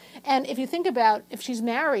father. And if you think about if she's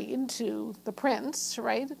married to the prince,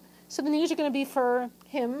 right, so the needs are going to be for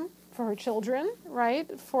him, for her children,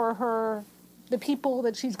 right, for the people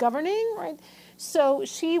that she's governing, right? So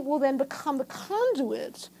she will then become the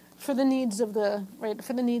conduit for the needs of the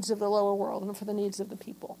lower world and for the needs of the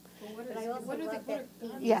people. But I also love that he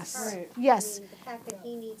needs Yes. her. Right. Yes. I mean, the fact that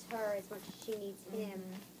he needs her as much as she needs him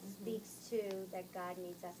speaks to that God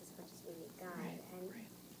needs us as much as we need God. And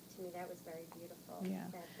to me, that was very beautiful. Yeah.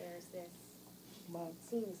 That there's this Love.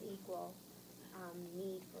 seems equal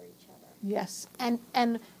need for each other. Yes,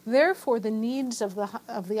 and therefore the needs of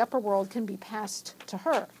the upper world can be passed to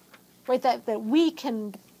her, right? That we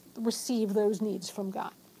can receive those needs from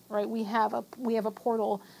God, right? We have a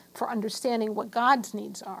portal for understanding what God's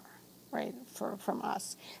needs are, right? From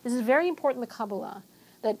us. This is very important in the Kabbalah.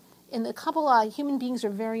 That in the Kabbalah, human beings are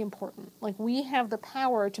very important. Like we have the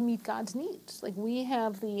power to meet God's needs. Like we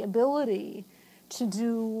have the ability to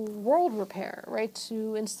do world repair, right?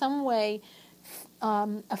 To in some way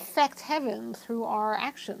affect heaven through our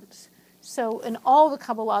actions. So in all the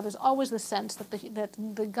Kabbalah, there's always the sense that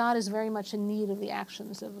the God is very much in need of the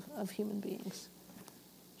actions of human beings,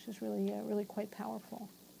 which is really quite powerful.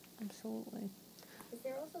 Absolutely. Is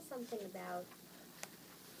there also something about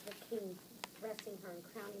the king dressing her and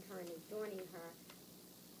crowning her and adorning her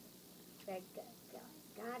that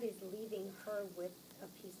God is leaving her with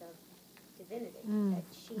a piece of divinity, that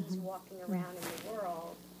she's walking around in the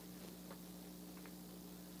world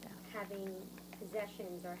having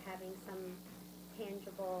possessions or having some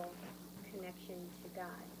tangible connection to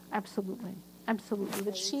God. Absolutely.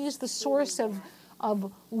 That she is the source of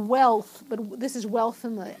wealth, but this is wealth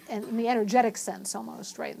in the energetic sense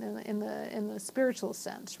almost, right? In the spiritual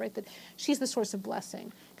sense, right? That she's the source of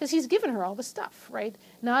blessing because he's given her all the stuff, right?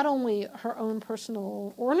 Not only her own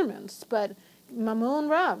personal ornaments, but Mamun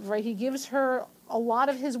Rav, right? He gives her a lot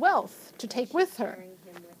of his wealth to take with her.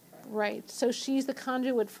 Right, so she's the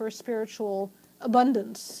conduit for spiritual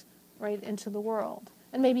abundance, right, into the world,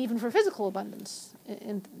 and maybe even for physical abundance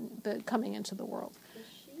in the coming into the world. Is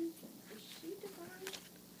she divine,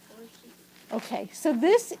 or is she? Okay, so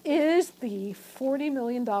this is the $40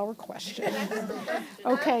 million question.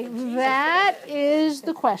 Okay, that is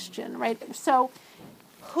the question, right? So,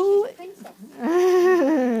 who?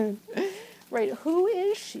 Right, who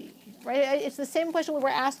is she? Right, it's the same question we were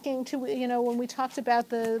asking when we talked about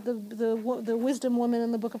the wisdom woman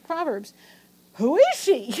in the book of Proverbs. Who is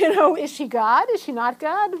she? Is she God? Is she not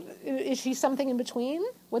God? Is she something in between?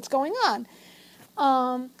 What's going on?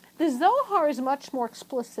 The Zohar is much more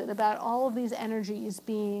explicit about all of these energies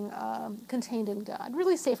being contained in God.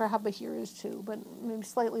 Really, Sefer HaBahir is too, but maybe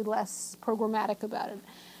slightly less programmatic about it.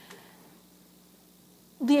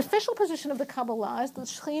 The official position of the Kabbalah is that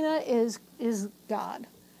Shekhinah is God.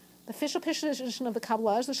 The official position of the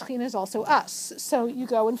Kabbalah is the Shekhinah is also us. So you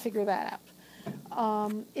go and figure that out.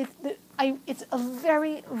 It's a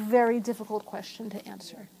very, very difficult question to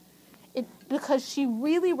answer. Because she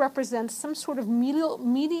really represents some sort of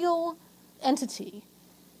medial entity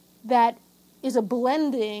that is a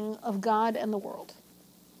blending of God and the world.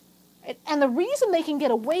 And the reason they can get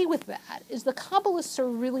away with that is the Kabbalists are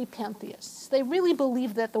really pantheists. They really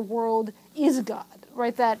believe that the world is God,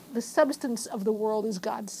 right? That the substance of the world is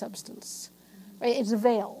God's substance. Right? It's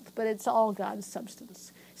veiled, but it's all God's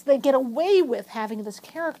substance. So they get away with having this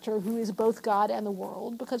character who is both God and the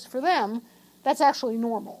world, because for them, that's actually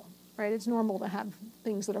normal, right? It's normal to have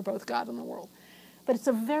things that are both God and the world. But it's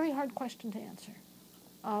a very hard question to answer.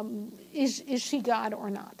 Is she God or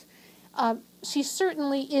not? She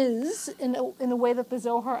certainly is in a way that the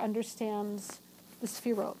Zohar understands the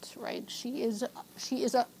Sfirot, right? She is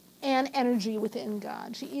an energy within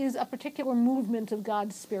God. She is a particular movement of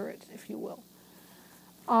God's spirit, if you will.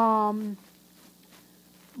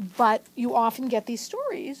 But you often get these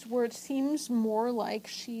stories where it seems more like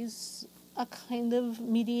she's a kind of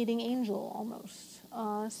mediating angel almost.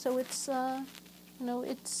 So it's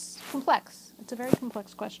it's complex. It's a very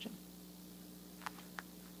complex question.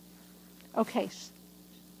 Okay,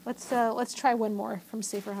 let's try one more from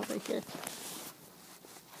Sefer HaBahir.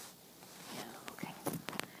 Okay.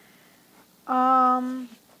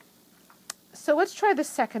 So let's try the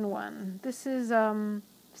second one. This is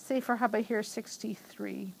Sefer HaBahir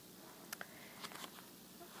 63.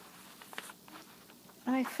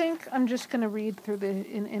 I think I'm just going to read through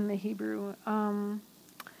in the Hebrew.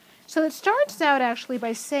 So it starts out actually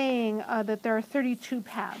by saying that there are 32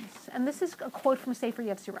 paths, and this is a quote from Sefer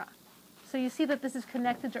Yetzirah. So you see that this is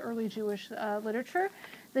connected to early Jewish literature.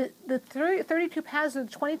 The 32 paths are the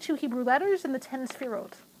 22 Hebrew letters and the 10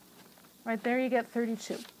 sfirot. Right there you get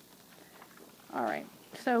 32. All right.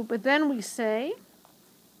 So, but then we say,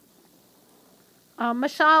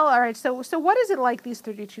 Mashal, all right, so what is it like, these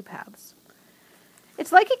 32 paths?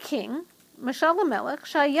 It's like a king, Mashal HaMelech,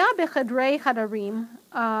 Shaya Bechadrei Chadarim,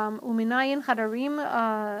 Uminayin Chadarim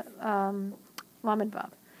Lamed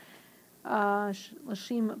Vav.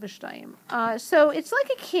 Lashim V'shtayim. So it's like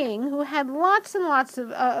a king who had lots and lots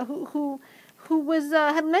of, who was,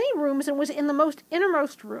 had many rooms and was in the most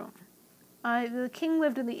innermost room. The king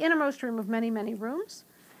lived in the innermost room of many, many rooms.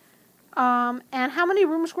 And how many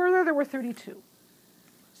rooms were there? There were 32.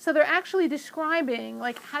 So they're actually describing,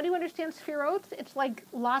 like, how do you understand Sfirot? It's like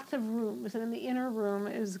lots of rooms, and in the inner room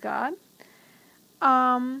is God.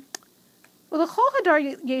 Well, the Chol Hadar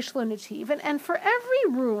Yesh Lo Nativ, and for every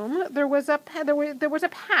room there was a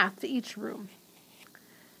path to each room.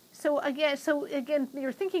 So again,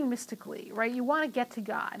 you're thinking mystically, right? You want to get to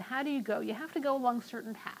God. How do you go? You have to go along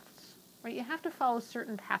certain paths, right? You have to follow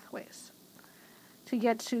certain pathways to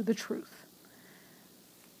get to the truth.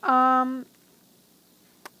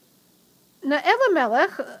 Na'el Melech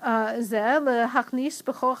zeh lehachnis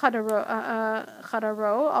b'chol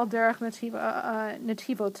chadaro al derech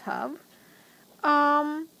nativotav.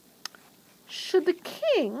 Should the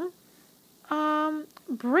king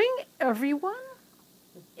bring everyone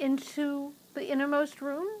into the innermost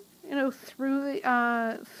room,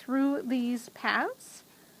 through these paths,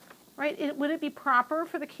 right? Would it be proper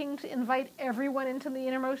for the king to invite everyone into the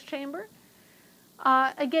innermost chamber?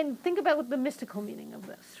 Again, think about what the mystical meaning of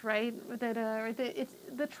this, right? That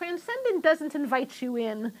the transcendent doesn't invite you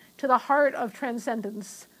in to the heart of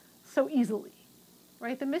transcendence so easily,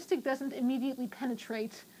 right? The mystic doesn't immediately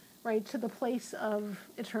penetrate, right, to the place of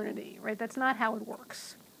eternity, right? That's not how it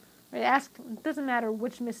works. Right? Ask. It doesn't matter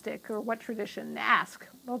which mystic or what tradition. Ask.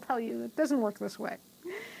 They'll tell you it doesn't work this way.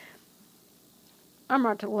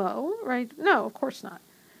 Amrat lo, right? No, of course not.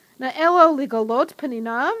 Now, elo ligolot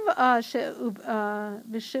peninav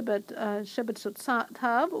v'shibet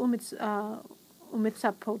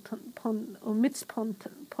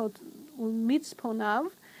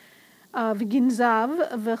umitzponav v'ginzav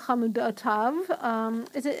v'chamudotav.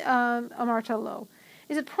 Is it amarta lo?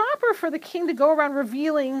 Is it proper for the king to go around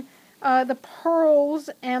revealing the pearls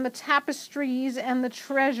and the tapestries and the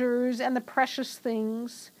treasures and the precious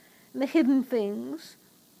things and the hidden things?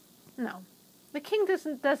 No. The king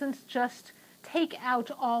doesn't just take out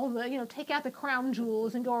all the, take out the crown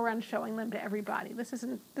jewels and go around showing them to everybody. This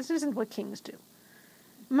isn't what kings do.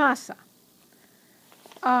 Masa.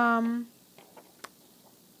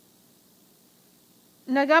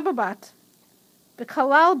 Nagababat.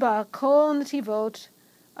 B'kalal ba kol nativot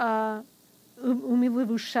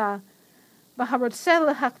umilivusha. B'harotzel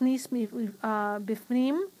lehaknis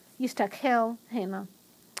bifnim yistakel hena.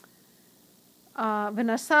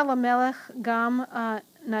 V'nasa lamelech gam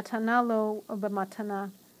natana lo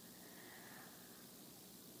b'matana.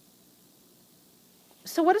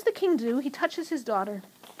 So what does the king do? He touches his daughter,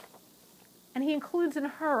 and he includes in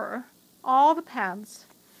her all the paths,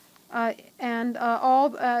 and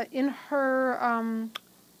all in her,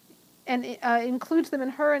 and includes them in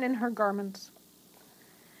her and in her garments.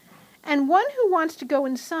 And one who wants to go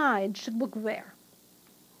inside should look there.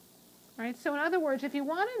 Right? So in other words, if you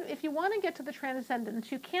want to get to the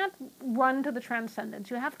transcendence, you can't run to the transcendence.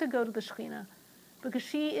 You have to go to the Shekhinah, because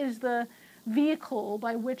she is the vehicle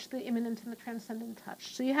by which the immanent and the transcendent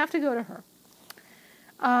touch. So you have to go to her.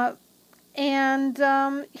 And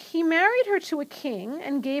he married her to a king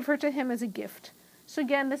and gave her to him as a gift. So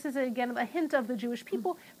again, this is a hint of the Jewish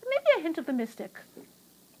people, but maybe a hint of the mystic.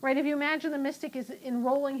 Right? If you imagine the mystic is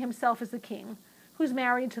enrolling himself as the king, who's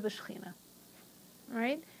married to the Shekhinah.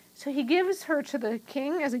 Right? So he gives her to the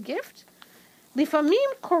king as a gift.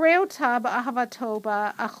 Lifamim koreota ba'ahavato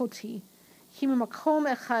ba'achoti hi memakom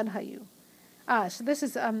echad hayu. So this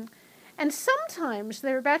is, and sometimes,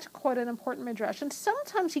 they're about to quote an important midrash, and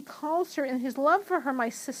sometimes he calls her in his love for her my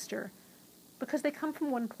sister, because they come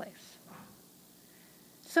from one place.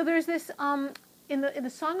 So there's this, in the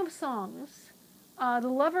Song of Songs, the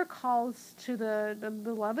lover calls to the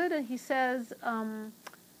beloved, and he says,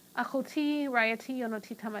 Achoti, Rayati,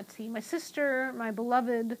 Yonoti Tamati, my sister, my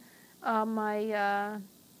beloved, my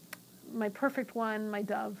perfect one, my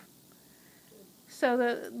dove.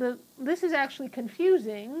 So this is actually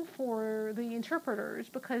confusing for the interpreters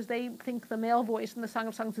because they think the male voice in the Song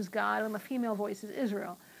of Songs is God and the female voice is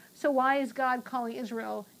Israel. So why is God calling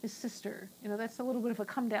Israel his sister? That's a little bit of a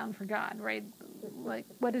come down for God, right? Like,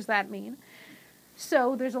 what does that mean?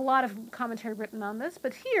 So there's a lot of commentary written on this,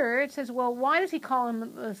 but here it says, well, why does he call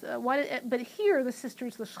him this? But here the sister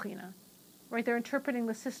is the Shekhinah, right? They're interpreting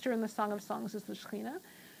the sister in the Song of Songs as the Shekhinah.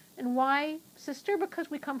 And why sister?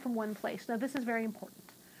 Because we come from one place. Now this is very important,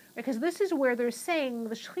 because this is where they're saying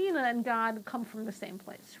the Shekhinah and God come from the same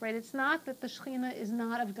place, right? It's not that the Shekhinah is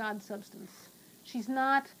not of God's substance. She's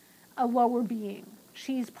not a lower being.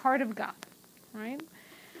 She's part of God, right?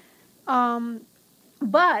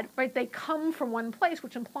 But, right, they come from one place,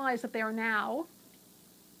 which implies that they are now,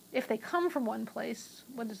 if they come from one place,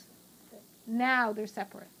 now they're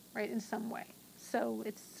separate, right, in some way. So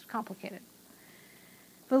it's complicated.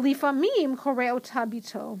 V'lifamim koreh ota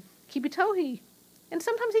bito, ki bitohi. And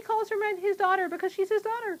sometimes he calls her his daughter because she's his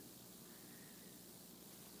daughter.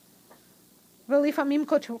 V'lifamim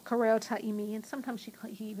koreh ota imi. And sometimes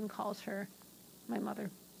he even calls her my mother.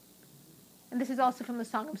 And this is also from the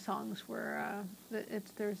Song of Songs, where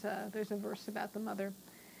there's a verse about the mother.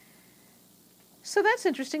 So that's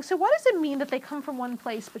interesting. So what does it mean that they come from one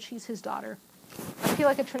place, but she's his daughter? I feel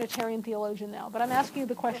like a Trinitarian theologian now, but I'm asking you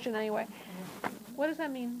the question anyway. What does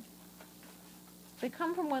that mean? They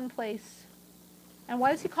come from one place. And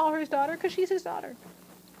why does he call her his daughter? Because she's his daughter.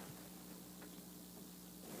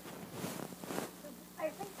 I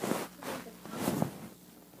think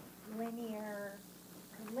it's linear.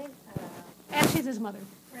 And she's his mother.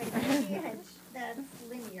 Right, lineage that's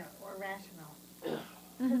linear or rational.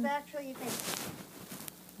 Because actually you think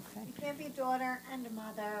you can't be a daughter and a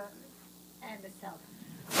mother and a self.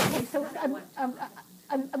 Okay, so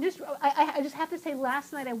I just have to say,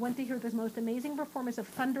 last night I went to hear this most amazing performance of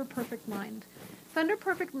Thunder Perfect Mind. Thunder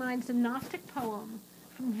Perfect Mind is a Gnostic poem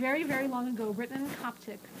from very, very long ago, written in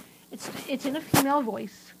Coptic. It's in a female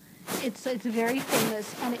voice. It's very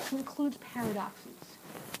famous, and it includes paradoxes.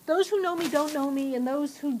 Those who know me don't know me, and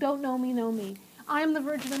those who don't know me know me. I am the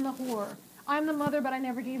virgin and the whore. I am the mother, but I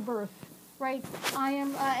never gave birth. Right? I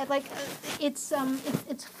am it's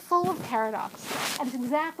full of paradox, and it's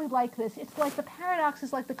exactly like this. It's like the paradox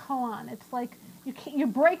is like the koan. It's like you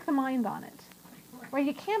break the mind on it. Right?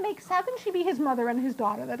 You can't make. How can she be his mother and his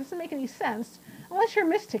daughter? That doesn't make any sense unless you're a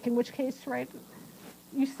mystic, in which case, right?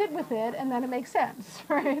 You sit with it, and then it makes sense,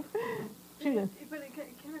 right? Judith. But it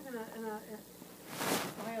kind of in a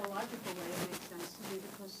biological way it makes sense to me,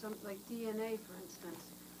 because like DNA, for instance,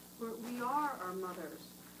 we are our mothers,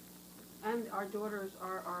 and our daughters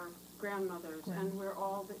are our grandmothers, and we're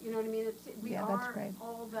all that. You know what I mean? We are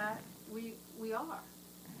all that we are.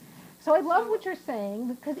 So I love what you're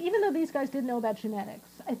saying, because even though these guys didn't know about genetics,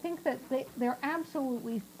 I think that they're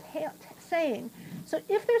absolutely saying, so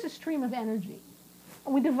if there's a stream of energy,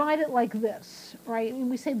 and we divide it like this, right? And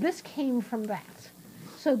we say this came from that.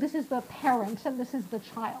 So this is the parent and this is the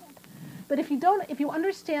child. But if you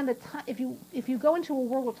understand that if you go into a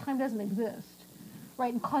world where time doesn't exist,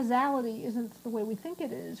 right, and causality isn't the way we think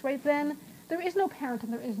it is, right, then there is no parent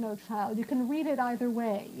and there is no child. You can read it either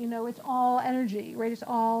way. It's all energy, right? It's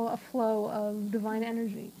all a flow of divine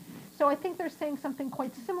energy. So I think they're saying something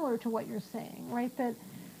quite similar to what you're saying, right? That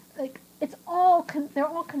it's all they're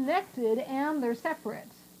all connected and they're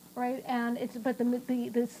separate, right? And but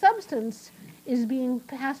the substance is being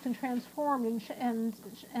passed and transformed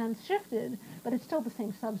and shifted, but it's still the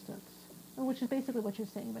same substance, which is basically what you're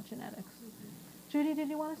saying about genetics. Judy, did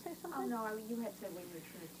you want to say something? Oh no, you had said when you were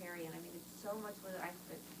Trinitarian. I mean, it's so much what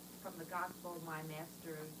from the gospel. My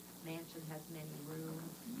master mansion has many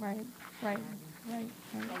rooms. Right. And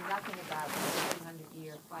nothing about the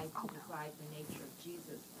 700-year fight to decide the nature of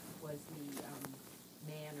Jesus. Was he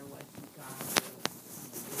man or was he God?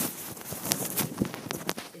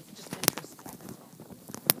 It's just interesting. That's all.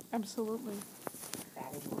 Absolutely.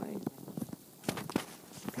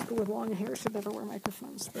 People with long hair should never wear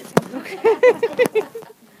microphones. But okay.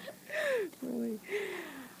 Really.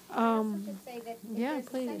 I also should say that if yeah, there's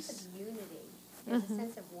please. a sense of unity, there's a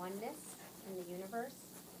sense of oneness in the universe,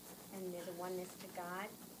 and there's a oneness to God,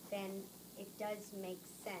 then it does make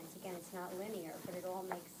sense. Again, it's not linear, but it all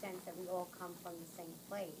makes sense that we all come from the same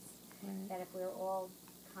place. Right. That if we're all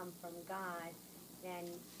come from God, then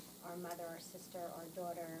our mother, our sister, our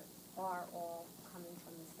daughter are all coming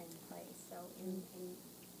from the same place. So in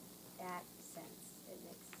that sense, it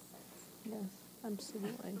makes sense. Yes,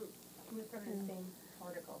 absolutely. We're from the same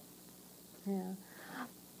particle. Yeah.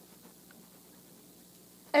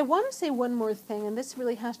 I want to say one more thing, and this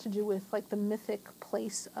really has to do with like the mythic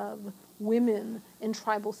place of women in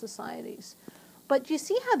tribal societies. But you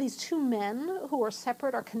see how these two men who are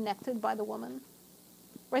separate are connected by the woman?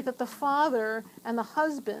 Right, that the father and the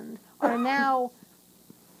husband are now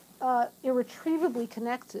irretrievably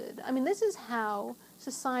connected. I mean, this is how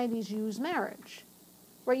societies use marriage.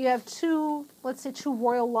 Right, you have two, let's say, two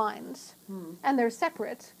royal lines, and they're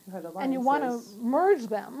separate, and you want to merge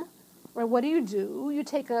them. Right, what do? You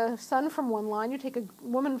take a son from one line, you take a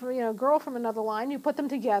woman, girl from another line, you put them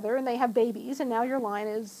together, and they have babies, and now your line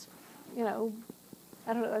is,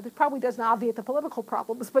 I don't know, it probably doesn't obviate the political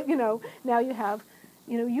problems, but, now you have,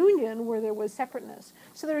 union where there was separateness.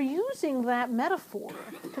 So they're using that metaphor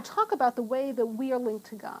to talk about the way that we are linked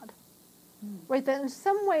to God. Right, that in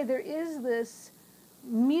some way there is this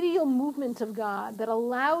medial movement of God that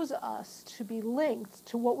allows us to be linked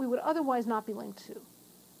to what we would otherwise not be linked to.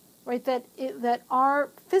 Right, that our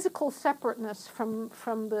physical separateness from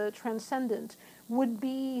the transcendent would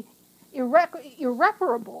be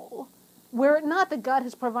irreparable were it not that God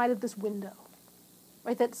has provided this window.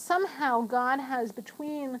 Right, that somehow God has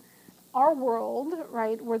between our world,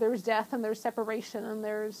 right, where there's death and there's separation and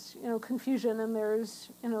there's, confusion and there's,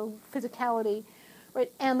 physicality,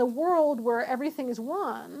 right, and the world where everything is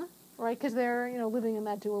one, right, because they're, living in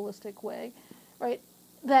that dualistic way, right,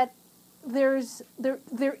 that there is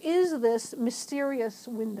this mysterious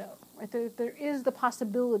window, right, there is the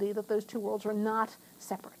possibility that those two worlds are not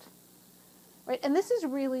separate, right, and this is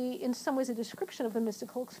really, in some ways, a description of the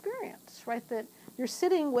mystical experience, right, that you're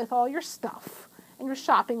sitting with all your stuff and your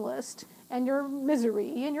shopping list and your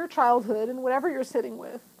misery and your childhood and whatever you're sitting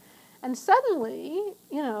with, and suddenly,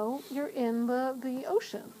 you're in the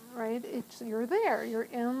ocean, right? You're there. You're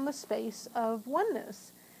in the space of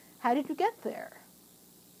oneness. How did you get there?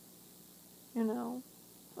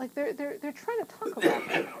 Like they're trying to talk about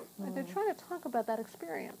that. Like they're trying to talk about that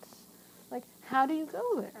experience. Like, how do you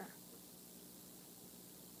go there?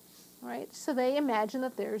 Right? So they imagine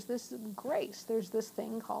that there's this grace, there's this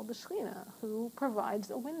thing called the Shekhinah, who provides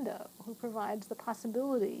a window, who provides the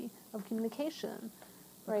possibility of communication.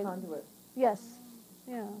 Right? Conduit. Yes.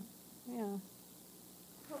 Yeah. Yeah.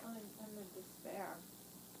 Well, I'm in despair.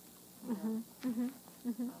 Mm-hmm. Mm-hmm.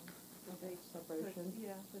 Mm-hmm. Separation.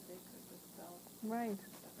 That they could dispel. Right.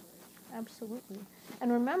 Separation. Absolutely.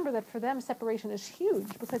 And remember that for them, separation is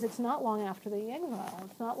huge because it's not long after the exile.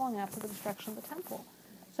 It's not long after the destruction of the temple.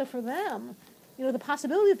 So for them, the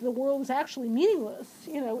possibility that the world is actually meaningless,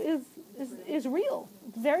 is real.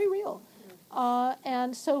 It's very real.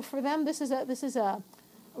 And so for them, this is a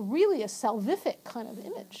really a salvific kind of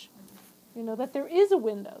image. That there is a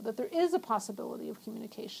window, that there is a possibility of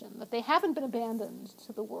communication, that they haven't been abandoned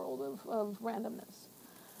to the world of randomness.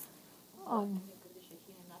 For the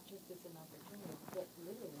Shekhinah, not just as an opportunity, but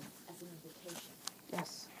literally as an invitation.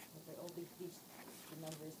 Yes. All these the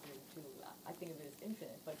numbers to I think of it as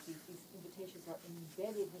infinite, but these invitations are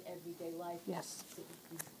embedded in everyday life. Yes. So if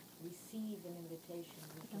we receive an invitation,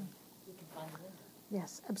 we can find a window.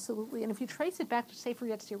 Yes, absolutely. And if you trace it back to Sefer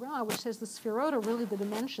Yetzirah, which says the Sfirot are really the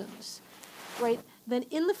dimensions, right, then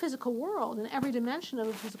in the physical world, in every dimension of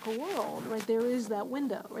the physical world, right, there is that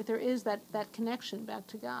window, right, there is that connection back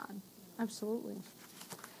to God. Absolutely.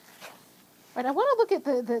 Right, I want to look at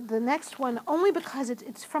the next one only because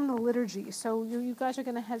it's from the liturgy. So you guys are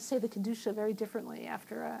going to say the Kedusha very differently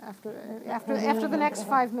after the next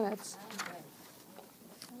 5 minutes.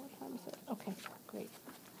 What time is it? Okay, great.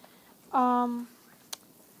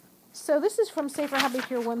 So this is from Sefer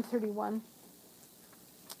HaBekir 131.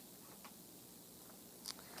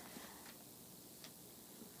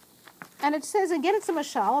 And it says, again, it's a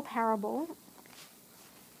mashal, a parable,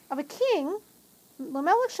 of a king,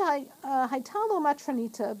 Lamelech Haitalo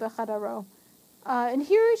Matranita Bechadaro. And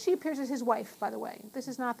here she appears as his wife, by the way. This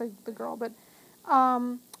is not the girl, but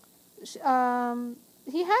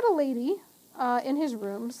he had a lady in his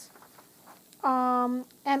rooms, and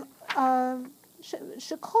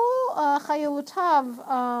Shekol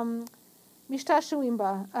Chayilutav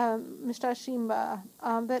Mishtashimba,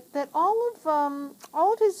 that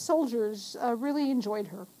all of his soldiers really enjoyed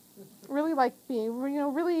her, really liked being,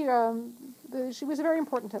 she was very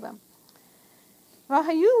important to them.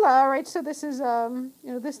 Vahayula, right? So this is,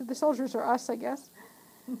 the soldiers are us, I guess.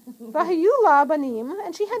 Vahayula banim,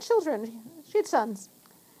 and she had children. She had sons.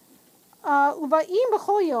 Uva'im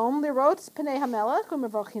b'chol yom lirotz pnei hamelech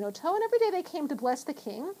u'mevarchinoto, and every day they came to bless the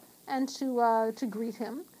king and to greet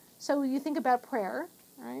him. So you think about prayer,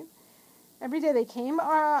 right? Every day they came.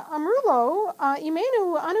 Amrulo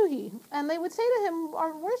imenu anuhi, and they would say to him,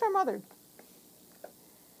 "Where's our mother?"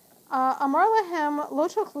 Amar lahem lo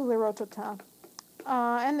toklu lirotota,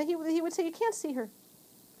 and he would say, "You can't see her."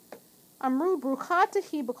 Amru bruchat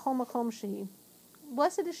tehi b'kol makom shehi,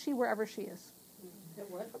 blessed is she wherever she is.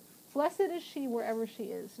 what? Blessed is she wherever she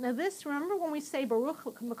is. Now this, remember when we say Baruch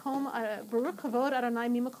Kavod Adonai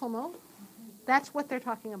Mimakomo? That's what they're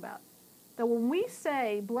talking about. That when we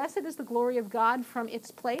say, blessed is the glory of God from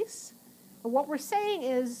its place, what we're saying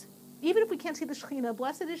is, even if we can't see the Shekhinah,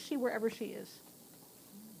 blessed is she wherever she is.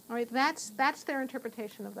 All right, that's their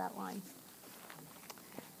interpretation of that line.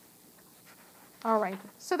 All right,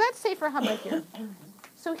 so that's Sefer Haba here.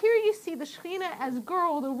 So here you see the Shekhinah as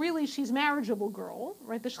girl, though really she's marriageable girl,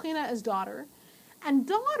 right? The Shekhinah as daughter. And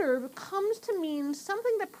daughter comes to mean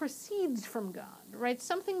something that proceeds from God, right?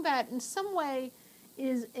 Something that in some way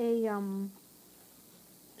is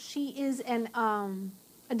she is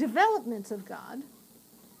a development of God,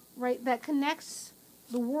 right? That connects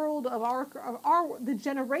the world of the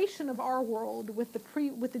generation of our world with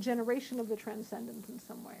the generation of the transcendent in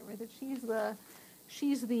some way, right? That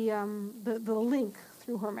she's the link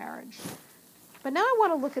through her marriage. But now I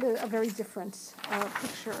want to look at a very different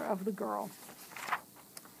picture of the girl.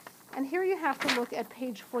 And here you have to look at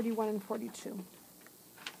page 41 and 42.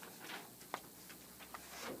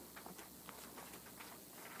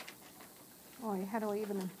 Oh, how do I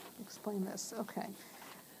even explain this? Okay.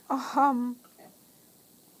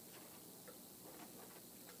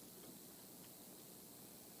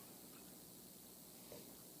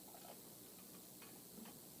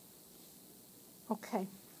 Okay.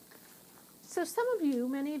 So some of you,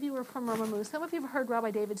 many of you are from Romamu, some of you have heard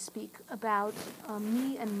Rabbi David speak about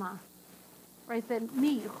mi and ma. Right, that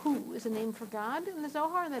mi, who, is a name for God in the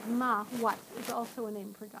Zohar, and that ma, what, is also a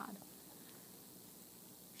name for God.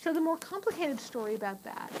 So the more complicated story about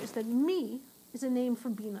that is that mi is a name for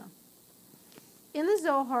Bina. In the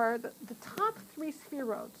Zohar, the top three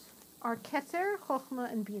sefirot are Keter,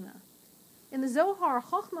 Chochmah, and Bina. In the Zohar,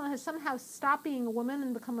 Chochmah has somehow stopped being a woman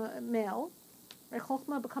and become a male. Right?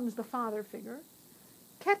 Chochmah becomes the father figure.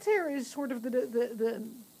 Keter is sort of the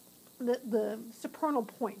supernal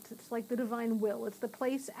point. It's like the divine will. It's the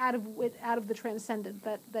place out of the transcendent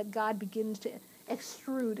that God begins to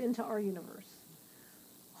extrude into our universe.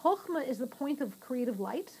 Chochmah is the point of creative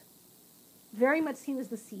light, very much seen as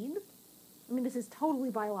the seed. I mean, this is totally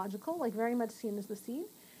biological, like very much seen as the seed.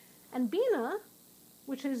 And Bina,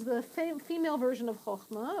 which is the female version of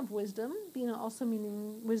Chochmah, of wisdom, Bina also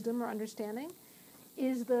meaning wisdom or understanding,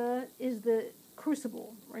 is the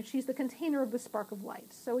crucible, right? She's the container of the spark of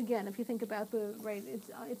light. So again, if you think about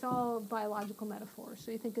it's all biological metaphors. So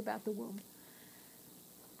you think about the womb.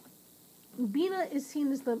 Bina is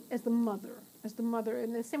seen as the mother,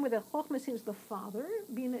 in the same way that Chochmah is seen as the father.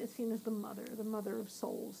 Bina is seen as the mother of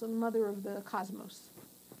souls, the mother of the cosmos.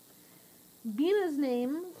 Bina's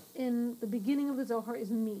name in the beginning of the Zohar is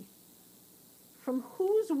Mi. From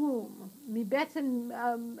whose womb,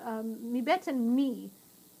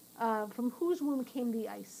 from whose womb came the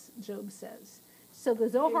ice, Job says. So the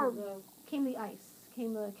Zohar came the ice,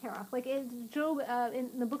 came the Kerach. Like Job,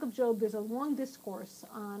 in the book of Job, there's a long discourse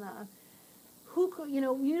on you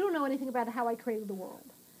don't know anything about how I created the world.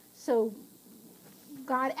 So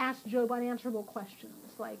God asked Job unanswerable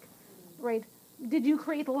questions like, right, did you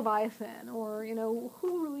create the Leviathan? Or,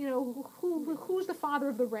 who's the father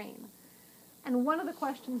of the rain? And one of the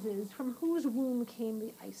questions is, from whose womb came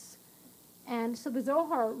the ice? And so the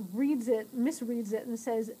Zohar misreads it, and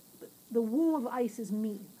says, the womb of ice is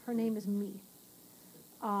me. Her name is me.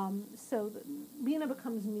 So Bina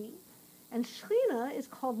becomes me. And Shekhinah is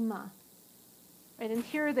called Ma. Right, and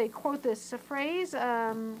here they quote this phrase,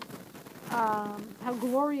 how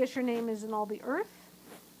glorious your name is in all the earth.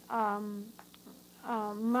 Ma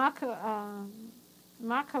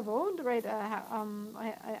kavod, right?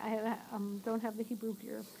 I don't have the Hebrew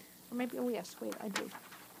here. Or maybe, oh yes, wait, I do.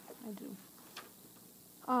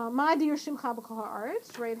 Ma dir shimcha b'kol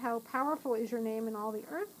haaretz, right? How powerful is your name in all the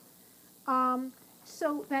earth.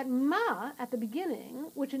 So that ma at the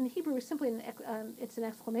beginning, which in Hebrew is simply it's an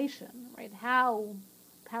exclamation, right? How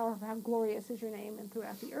powerful, how glorious is your name and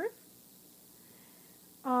throughout the earth.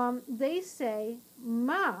 They say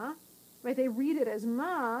ma, right? They read it as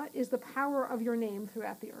ma is the power of your name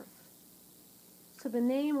throughout the earth. So the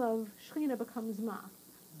name of Shekhinah becomes ma.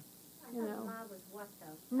 I thought ma was what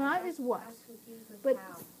though? Ma is what? I was confused with but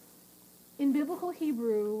how. In biblical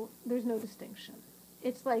Hebrew, there's no distinction.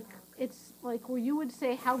 It's like where you would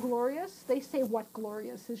say how glorious, they say what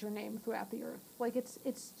glorious is your name throughout the earth. Like it's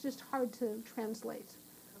just hard to translate,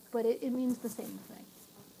 but it means the same thing.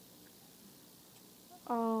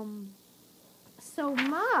 So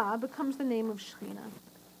Ma becomes the name of Shekhinah.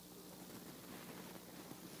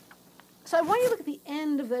 So I want you to look at the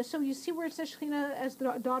end of this. So you see where it says Shekhinah as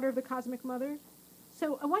the daughter of the cosmic mother?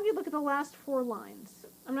 So I want you to look at the last 4 lines.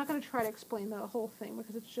 I'm not going to try to explain the whole thing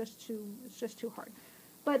because it's just too hard.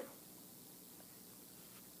 But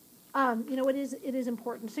it is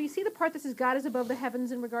important. So you see the part that says God is above the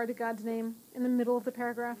heavens in regard to God's name in the middle of the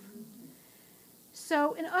paragraph?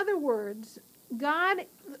 So in other words, God,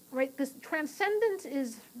 right, this transcendence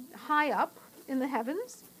is high up in the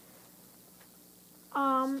heavens,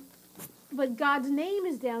 but God's name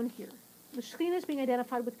is down here. The Shekhinah is being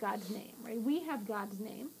identified with God's name, right? We have God's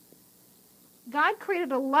name. God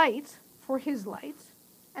created a light for his light,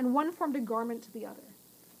 and one formed a garment to the other.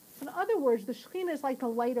 In other words, the Shekhinah is like the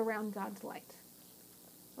light around God's light,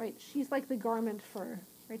 right? She's like the garment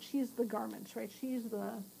right? She's the garment, right? She's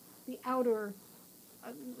the outer,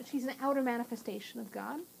 she's an outer manifestation of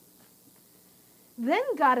God. Then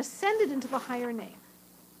God ascended into the higher name.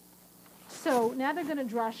 So now they're going to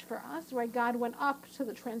drush for us, right? God went up to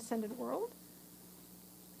the transcendent world.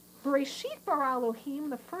 Bereshit bara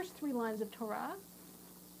Elohim, the first 3 lines of Torah,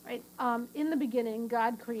 right? In the beginning,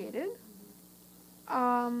 God created.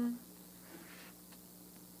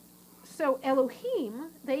 So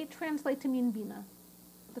Elohim, they translate to mean Bina,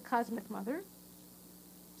 the cosmic mother.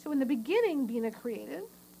 So in the beginning, Bina created.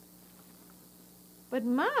 But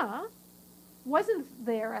Ma wasn't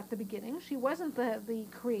there at the beginning. She wasn't the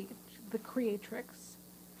creatrix.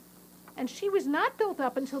 And she was not built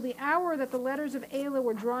up until the hour that the letters of Elah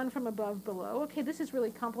were drawn from above below. Okay, this is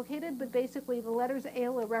really complicated, but basically the letters of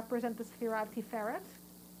Elah represent the Sfirat Tiferet,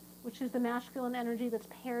 which is the masculine energy that's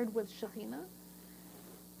paired with Shekhinah.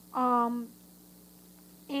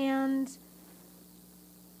 And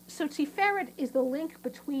so Tiferet is the link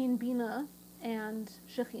between Bina and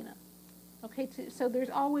Shekhinah. Okay, so there's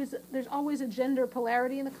always a gender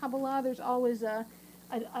polarity in the Kabbalah. There's always an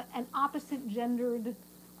opposite gendered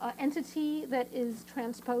entity that is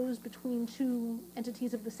transposed between 2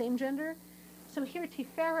 entities of the same gender. So here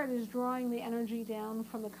Tiferet is drawing the energy down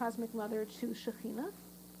from the cosmic mother to Shekhinah.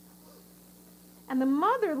 And the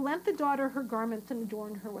mother lent the daughter her garments and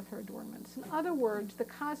adorned her with her adornments. In other words, the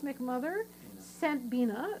cosmic mother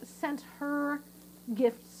sent her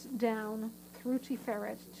gifts down through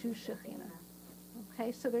Tiferet to Shekhinah.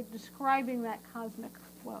 Okay, so they're describing that cosmic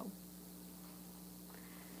flow.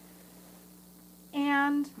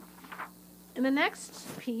 And in the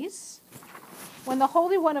next piece, when the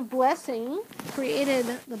Holy One of Blessing created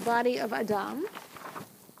the body of Adam,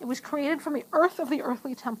 it was created from the earth of the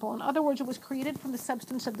earthly temple. In other words, it was created from the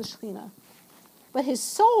substance of the Shekhinah. But his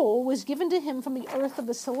soul was given to him from the earth of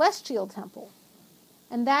the celestial temple.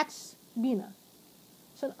 And that's Bina.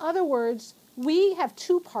 So in other words, we have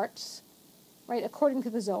 2 parts, right, according to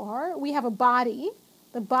the Zohar. We have a body.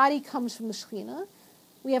 The body comes from the Shekhinah.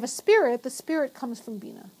 We have a spirit. The spirit comes from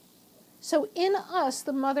Bina. So in us,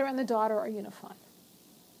 the mother and the daughter are unified.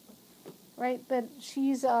 Right? That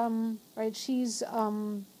she's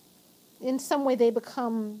in some way they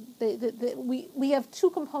become, we have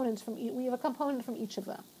 2 components from we have a component from each of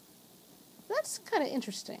them. That's kind of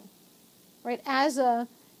interesting. Right? As an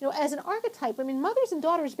archetype, I mean, mothers and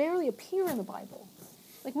daughters barely appear in the Bible.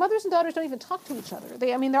 Like, mothers and daughters don't even talk to each other.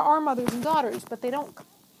 There are mothers and daughters, but they don't,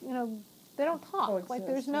 they don't talk. Coexist, like,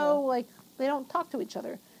 there's no, they don't talk to each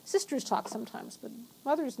other. Sisters talk sometimes, but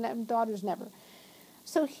mothers and daughters never.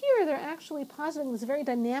 So here they're actually positing this very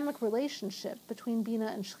dynamic relationship between Bina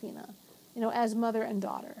and Shekhinah, as mother and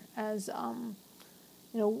daughter, as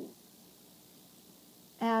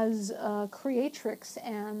creatrix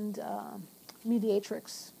and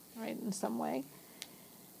mediatrix, right, in some way.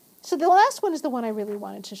 So the last one is the one I really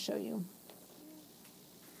wanted to show you.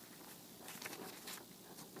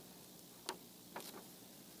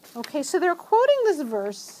 Okay, so they're quoting this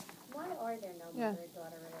verse. Why are there no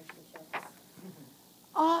mother-daughter relationships?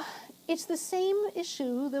 It's the same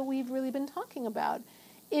issue that we've really been talking about.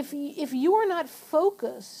 If you are not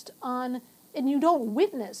focused on, and you don't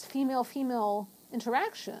witness female-female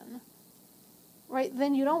interaction, right,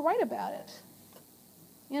 then you don't write about it.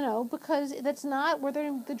 Because that's not where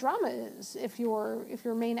the drama is. If your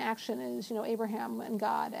main action is, Abraham and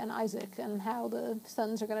God and Isaac and how the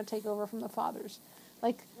sons are going to take over from the fathers.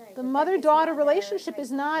 Like, Right, the Rebecca's mother-daughter mother, relationship right,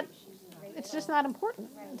 is not, she's it's just not important.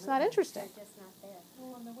 Right. It's not interesting. They're just not there.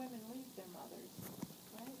 Well, and the women leave their mothers,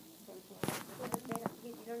 right?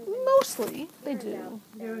 You don't even Mostly, they hear do. about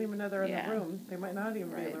You don't even know they're in Yeah. the room. They might not even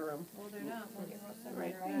be in Right. the room. Well, they're not.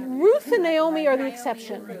 Right. Ruth and Naomi are the Naomi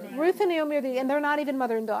exception. and Ruth. Ruth and Naomi are and they're not even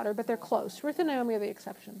mother and daughter, but they're close. Ruth and Naomi are the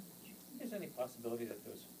exception. Do you think there's any possibility that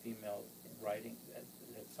there was female writing, that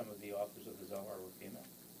some of the authors of the Zohar were female?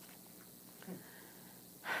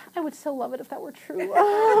 I would so love it if that were true.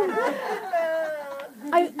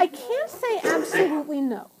 I can't say absolutely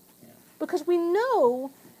no, because we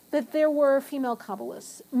know that there were female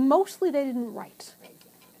Kabbalists. Mostly they didn't write.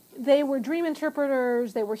 they were dream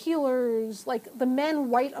interpreters, they were healers. Like, the men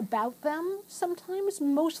write about them sometimes.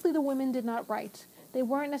 Mostly the women did not write. They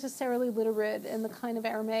weren't necessarily literate in the kind of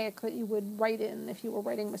Aramaic that you would write in if you were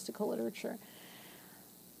writing mystical literature.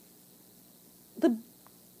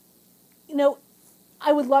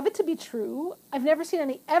 I would love it to be true. I've never seen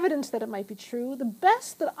any evidence that it might be true. The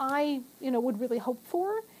best that I, would really hope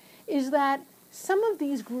for is that some of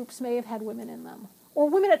these groups may have had women in them, or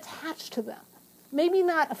women attached to them. Maybe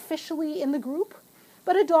not officially in the group,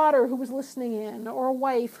 but a daughter who was listening in, or a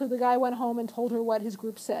wife who the guy went home and told her what his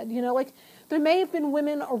group said. There may have been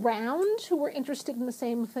women around who were interested in the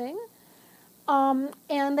same thing,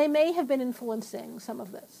 and they may have been influencing some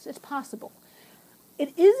of this. It's possible.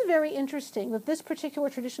 It is very interesting that this particular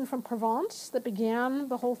tradition from Provence that began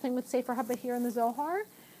the whole thing with Sefer HaBahir and the Zohar,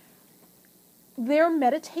 their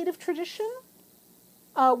meditative tradition,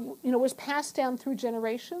 was passed down through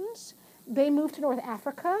generations. They moved to North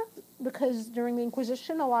Africa because during the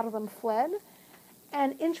Inquisition, a lot of them fled.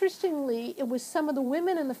 And interestingly, it was some of the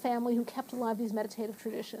women in the family who kept alive these meditative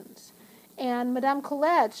traditions. And Madame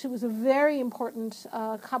Colette, who was a very important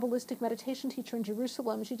Kabbalistic meditation teacher in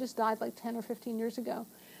Jerusalem, she just died like 10 or 15 years ago,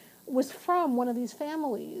 was from one of these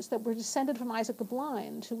families that were descended from Isaac the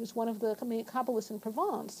Blind, who was one of the Kabbalists in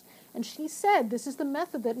Provence. And she said, this is the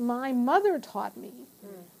method that my mother taught me.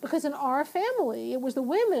 Because in our family, it was the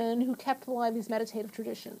women who kept alive these meditative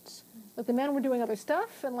traditions. Like, the men were doing other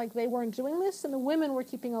stuff, and they weren't doing this, and the women were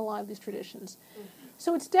keeping alive these traditions.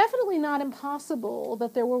 So it's definitely not impossible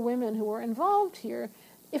that there were women who were involved here.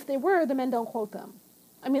 If they were, the men don't quote them.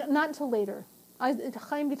 I mean, not until later.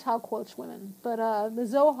 Chaim Vital quotes women, but the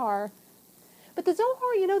Zohar, they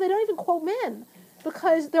don't even quote men,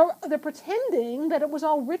 because they're pretending that it was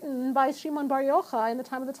all written by Shimon Bar Yochai in the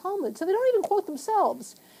time of the Talmud. So they don't even quote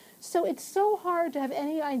themselves. So it's so hard to have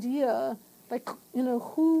any idea,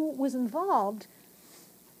 who was involved.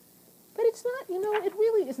 But it's not, it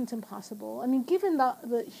really isn't impossible. I mean, given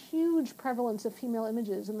the huge prevalence of female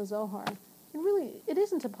images in the Zohar, it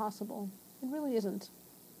isn't impossible. It really isn't.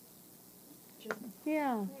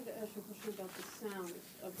 Yeah. I wanted to ask you a question about the sounds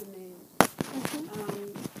of the names.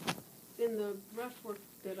 In the breath work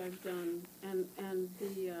that I've done, and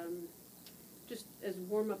the just as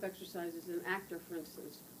warm-up exercises, an actor, for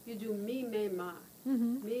instance, you do me, me, ma.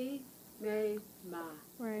 Me, me, ma.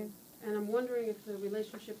 Right. And I'm wondering if the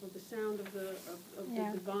relationship of the sound of the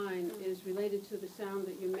divine is related to the sound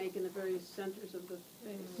that you make in the various centers of the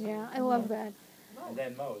face. Yeah, I love that. And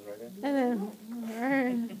then Mo's, right? And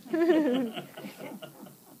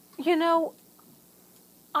then,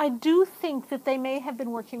 I do think that they may have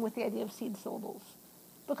been working with the idea of seed syllables,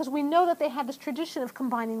 because we know that they had this tradition of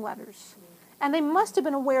combining letters. And they must have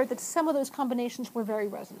been aware that some of those combinations were very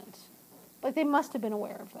resonant. They must have been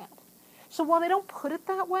aware of that. So while they don't put it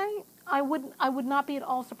that way, I would not be at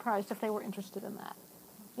all surprised if they were interested in that.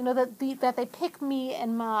 That they pick me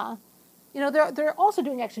and ma. They're also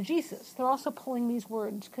doing exegesis. They're also pulling these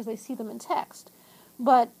words because they see them in text.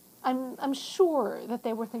 But I'm sure that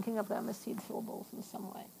they were thinking of them as seed syllables in some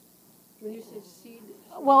way. When you say seed?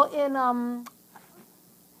 Well,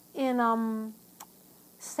 in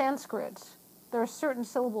Sanskrit, there are certain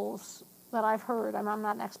syllables that I've heard, I'm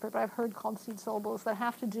not an expert, but I've heard called seed syllables that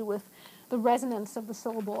have to do with the resonance of the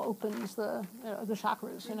syllable opens the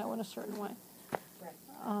chakras, in a certain way.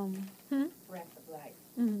 Breath of life.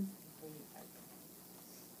 Mm-hmm.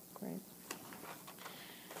 Great.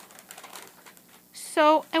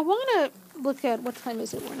 So I want to look at, what time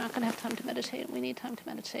is it? We're not going to have time to meditate. We need time to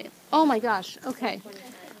meditate. Oh my gosh. Okay.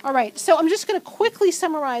 All right. So I'm just going to quickly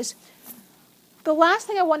summarize. The last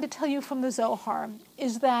thing I wanted to tell you from the Zohar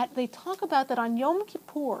is that they talk about that on Yom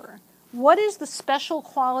Kippur. What is the special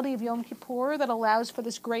quality of Yom Kippur that allows for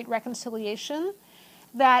this great reconciliation?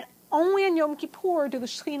 That only on Yom Kippur do the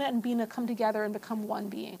Shekhinah and Bina come together and become one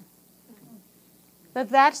being.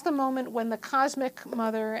 That's the moment when the cosmic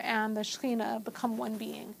mother and the Shekhinah become one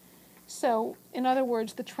being. So, in other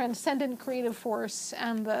words, the transcendent creative force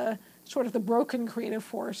and the sort of the broken creative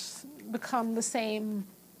force become the same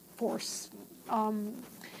force.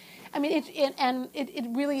 It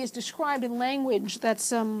really is described in language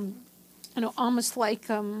that's almost like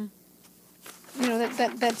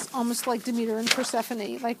that's almost like Demeter and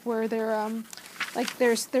Persephone, where they're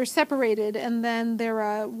separated, and then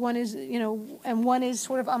one is and one is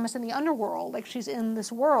sort of almost in the underworld, like she's in this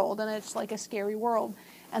world, and it's like a scary world,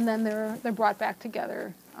 and then they're brought back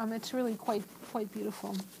together. It's really quite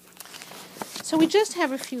beautiful. So we just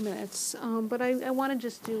have a few minutes, but I want to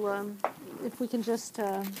just do, if we can just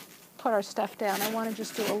put our stuff down, I want to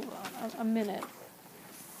just do a minute.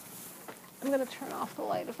 I'm going to turn off the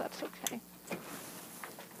light if that's okay.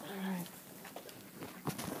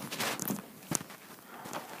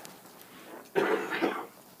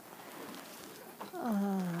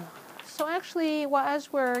 actually, well,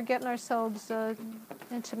 as we're getting ourselves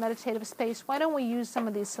into meditative space, why don't we use some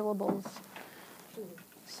of these syllables?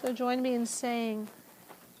 So join me in saying,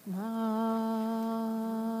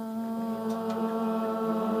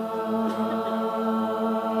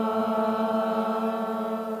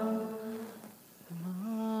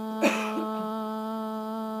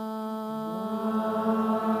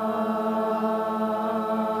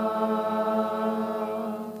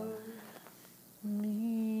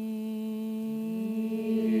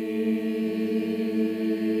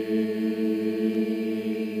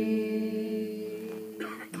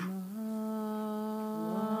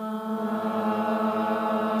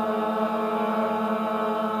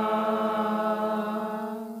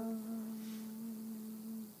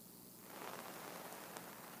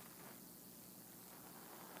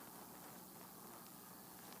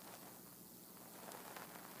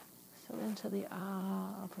 so into the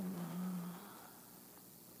ah of the ma.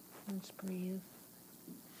 Let's breathe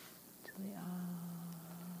to the ah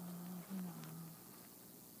of the ma.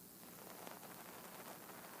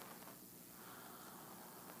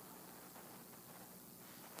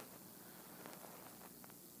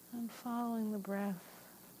 And following the breath,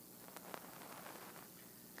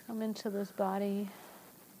 come into this body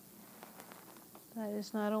that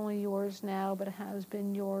is not only yours now, but has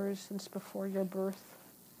been yours since before your birth,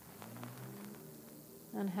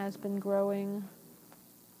 and has been growing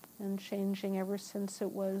and changing ever since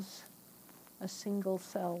it was a single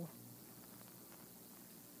cell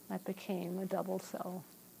that became a double cell,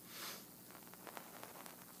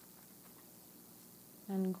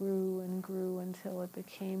 and grew until it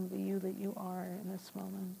became the you that you are in this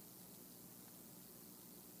moment.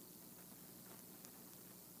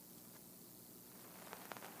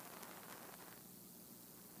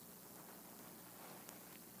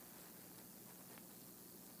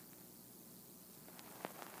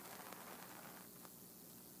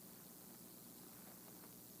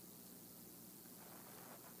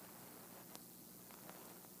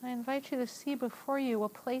 I invite you to see before you a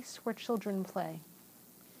place where children play.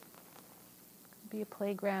 It could be a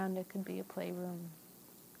playground, it could be a playroom,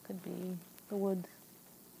 it could be the woods.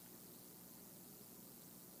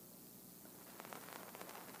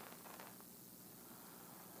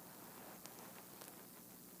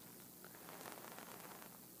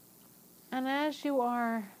 And as you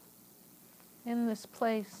are in this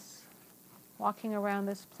place, walking around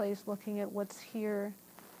this place, looking at what's here,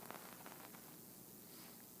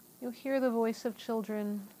 you hear the voice of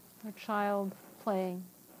children or child playing.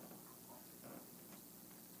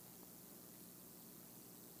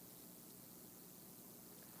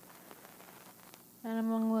 And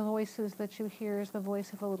among the voices that you hear is the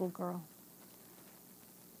voice of a little girl.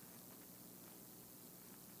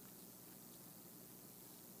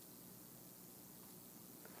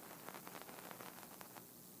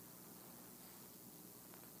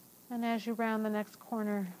 And as you round the next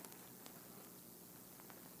corner,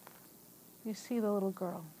 you see the little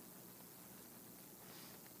girl.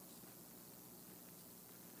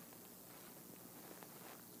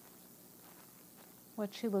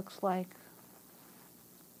 What she looks like,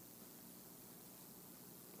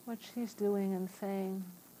 what she's doing and saying.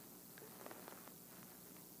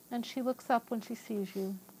 And she looks up when she sees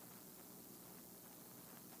you.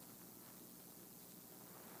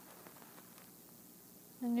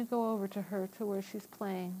 And you go over to her, to where she's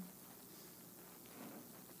playing.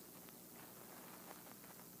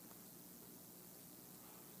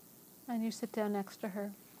 And you sit down next to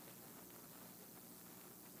her.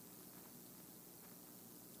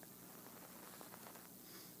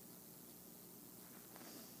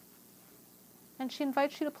 And she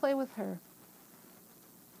invites you to play with her.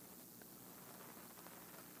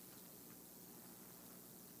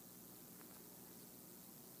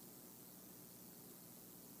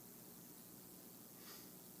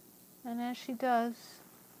 And as she does,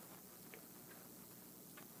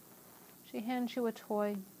 she hands you a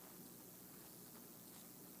toy.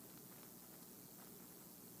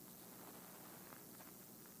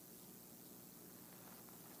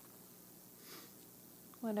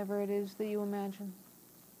 Whatever it is that you imagine.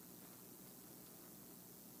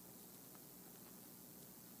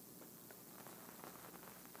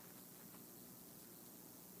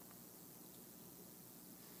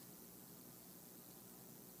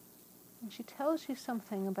 And she tells you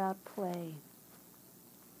something about play,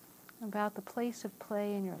 about the place of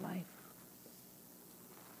play in your life.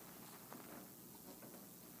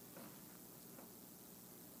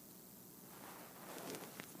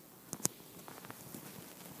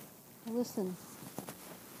 Listen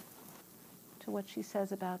to what she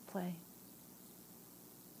says about play.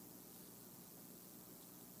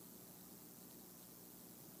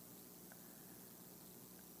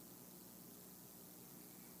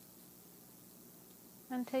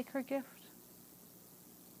 and take her gift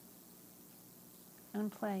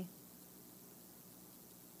and play.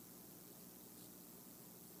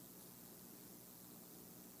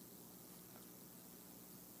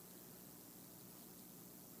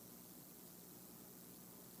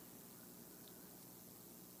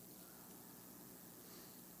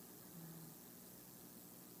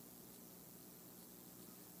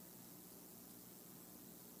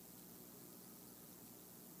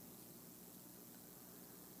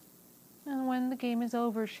 And when the game is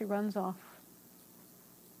over, she runs off.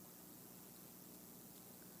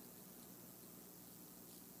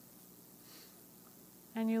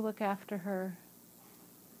 And you look after her,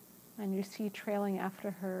 and you see trailing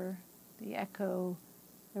after her the echo,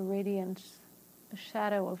 the radiance, the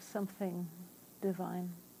shadow of something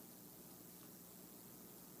divine.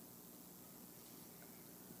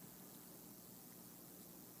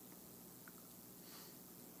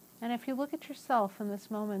 And if you look at yourself in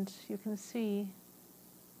this moment, you can see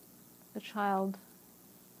the child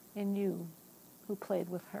in you who played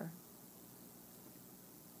with her.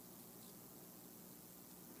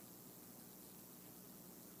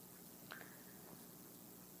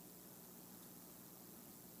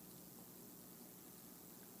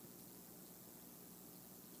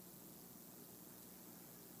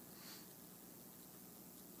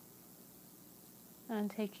 And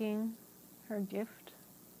taking her gift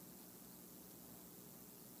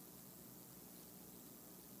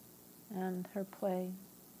and her play,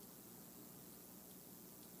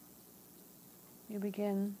 you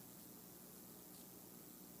begin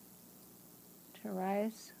to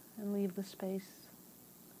rise and leave the space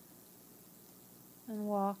and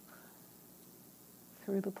walk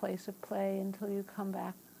through the place of play until you come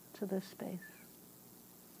back to this space.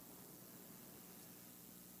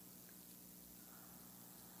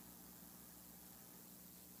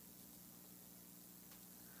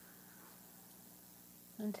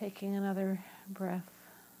 And taking another breath,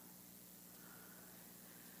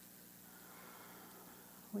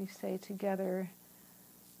 we say together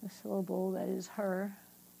the syllable that is her,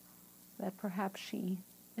 that perhaps she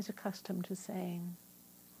is accustomed to saying.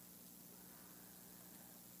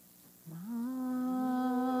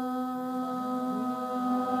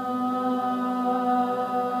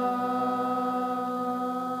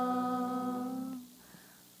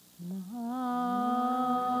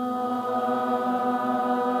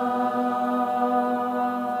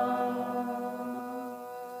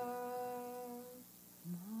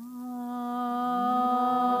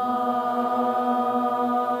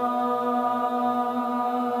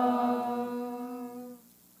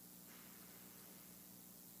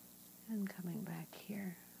 And coming back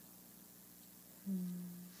here.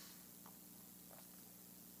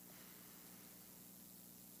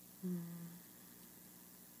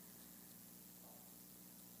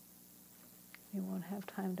 You won't have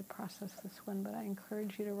time to process this one, but I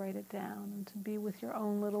encourage you to write it down and to be with your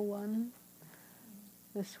own little one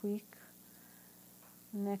this week.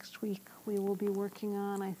 Next week we will be working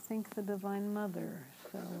on, I think, the Divine Mother.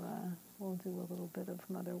 So we'll do a little bit of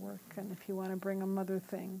mother work. And if you want to bring a mother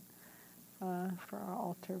thing for our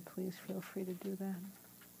altar, please feel free to do that.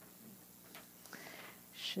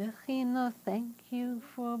 Shekhinah, thank you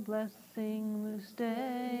for blessing this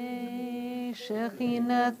day.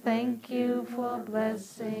 Shekhinah, thank you for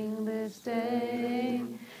blessing this day.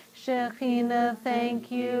 Shekhinah,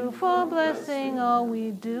 thank you for blessing all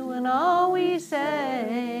we do and all we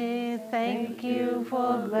say. Thank you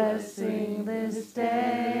for blessing this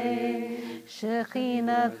day.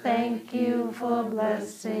 Shekhinah, thank you for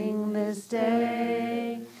blessing this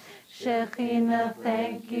day. Shekhinah,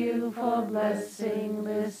 thank you for blessing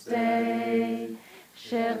this day.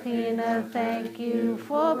 Shekhinah, thank you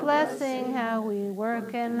for blessing how we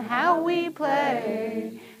work and how we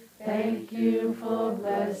play. Thank you for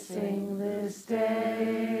blessing this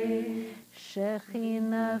day.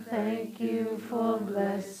 Shekhinah, thank you for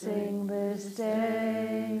blessing this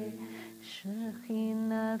day.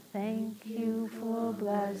 Shekhinah, thank you for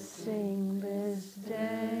blessing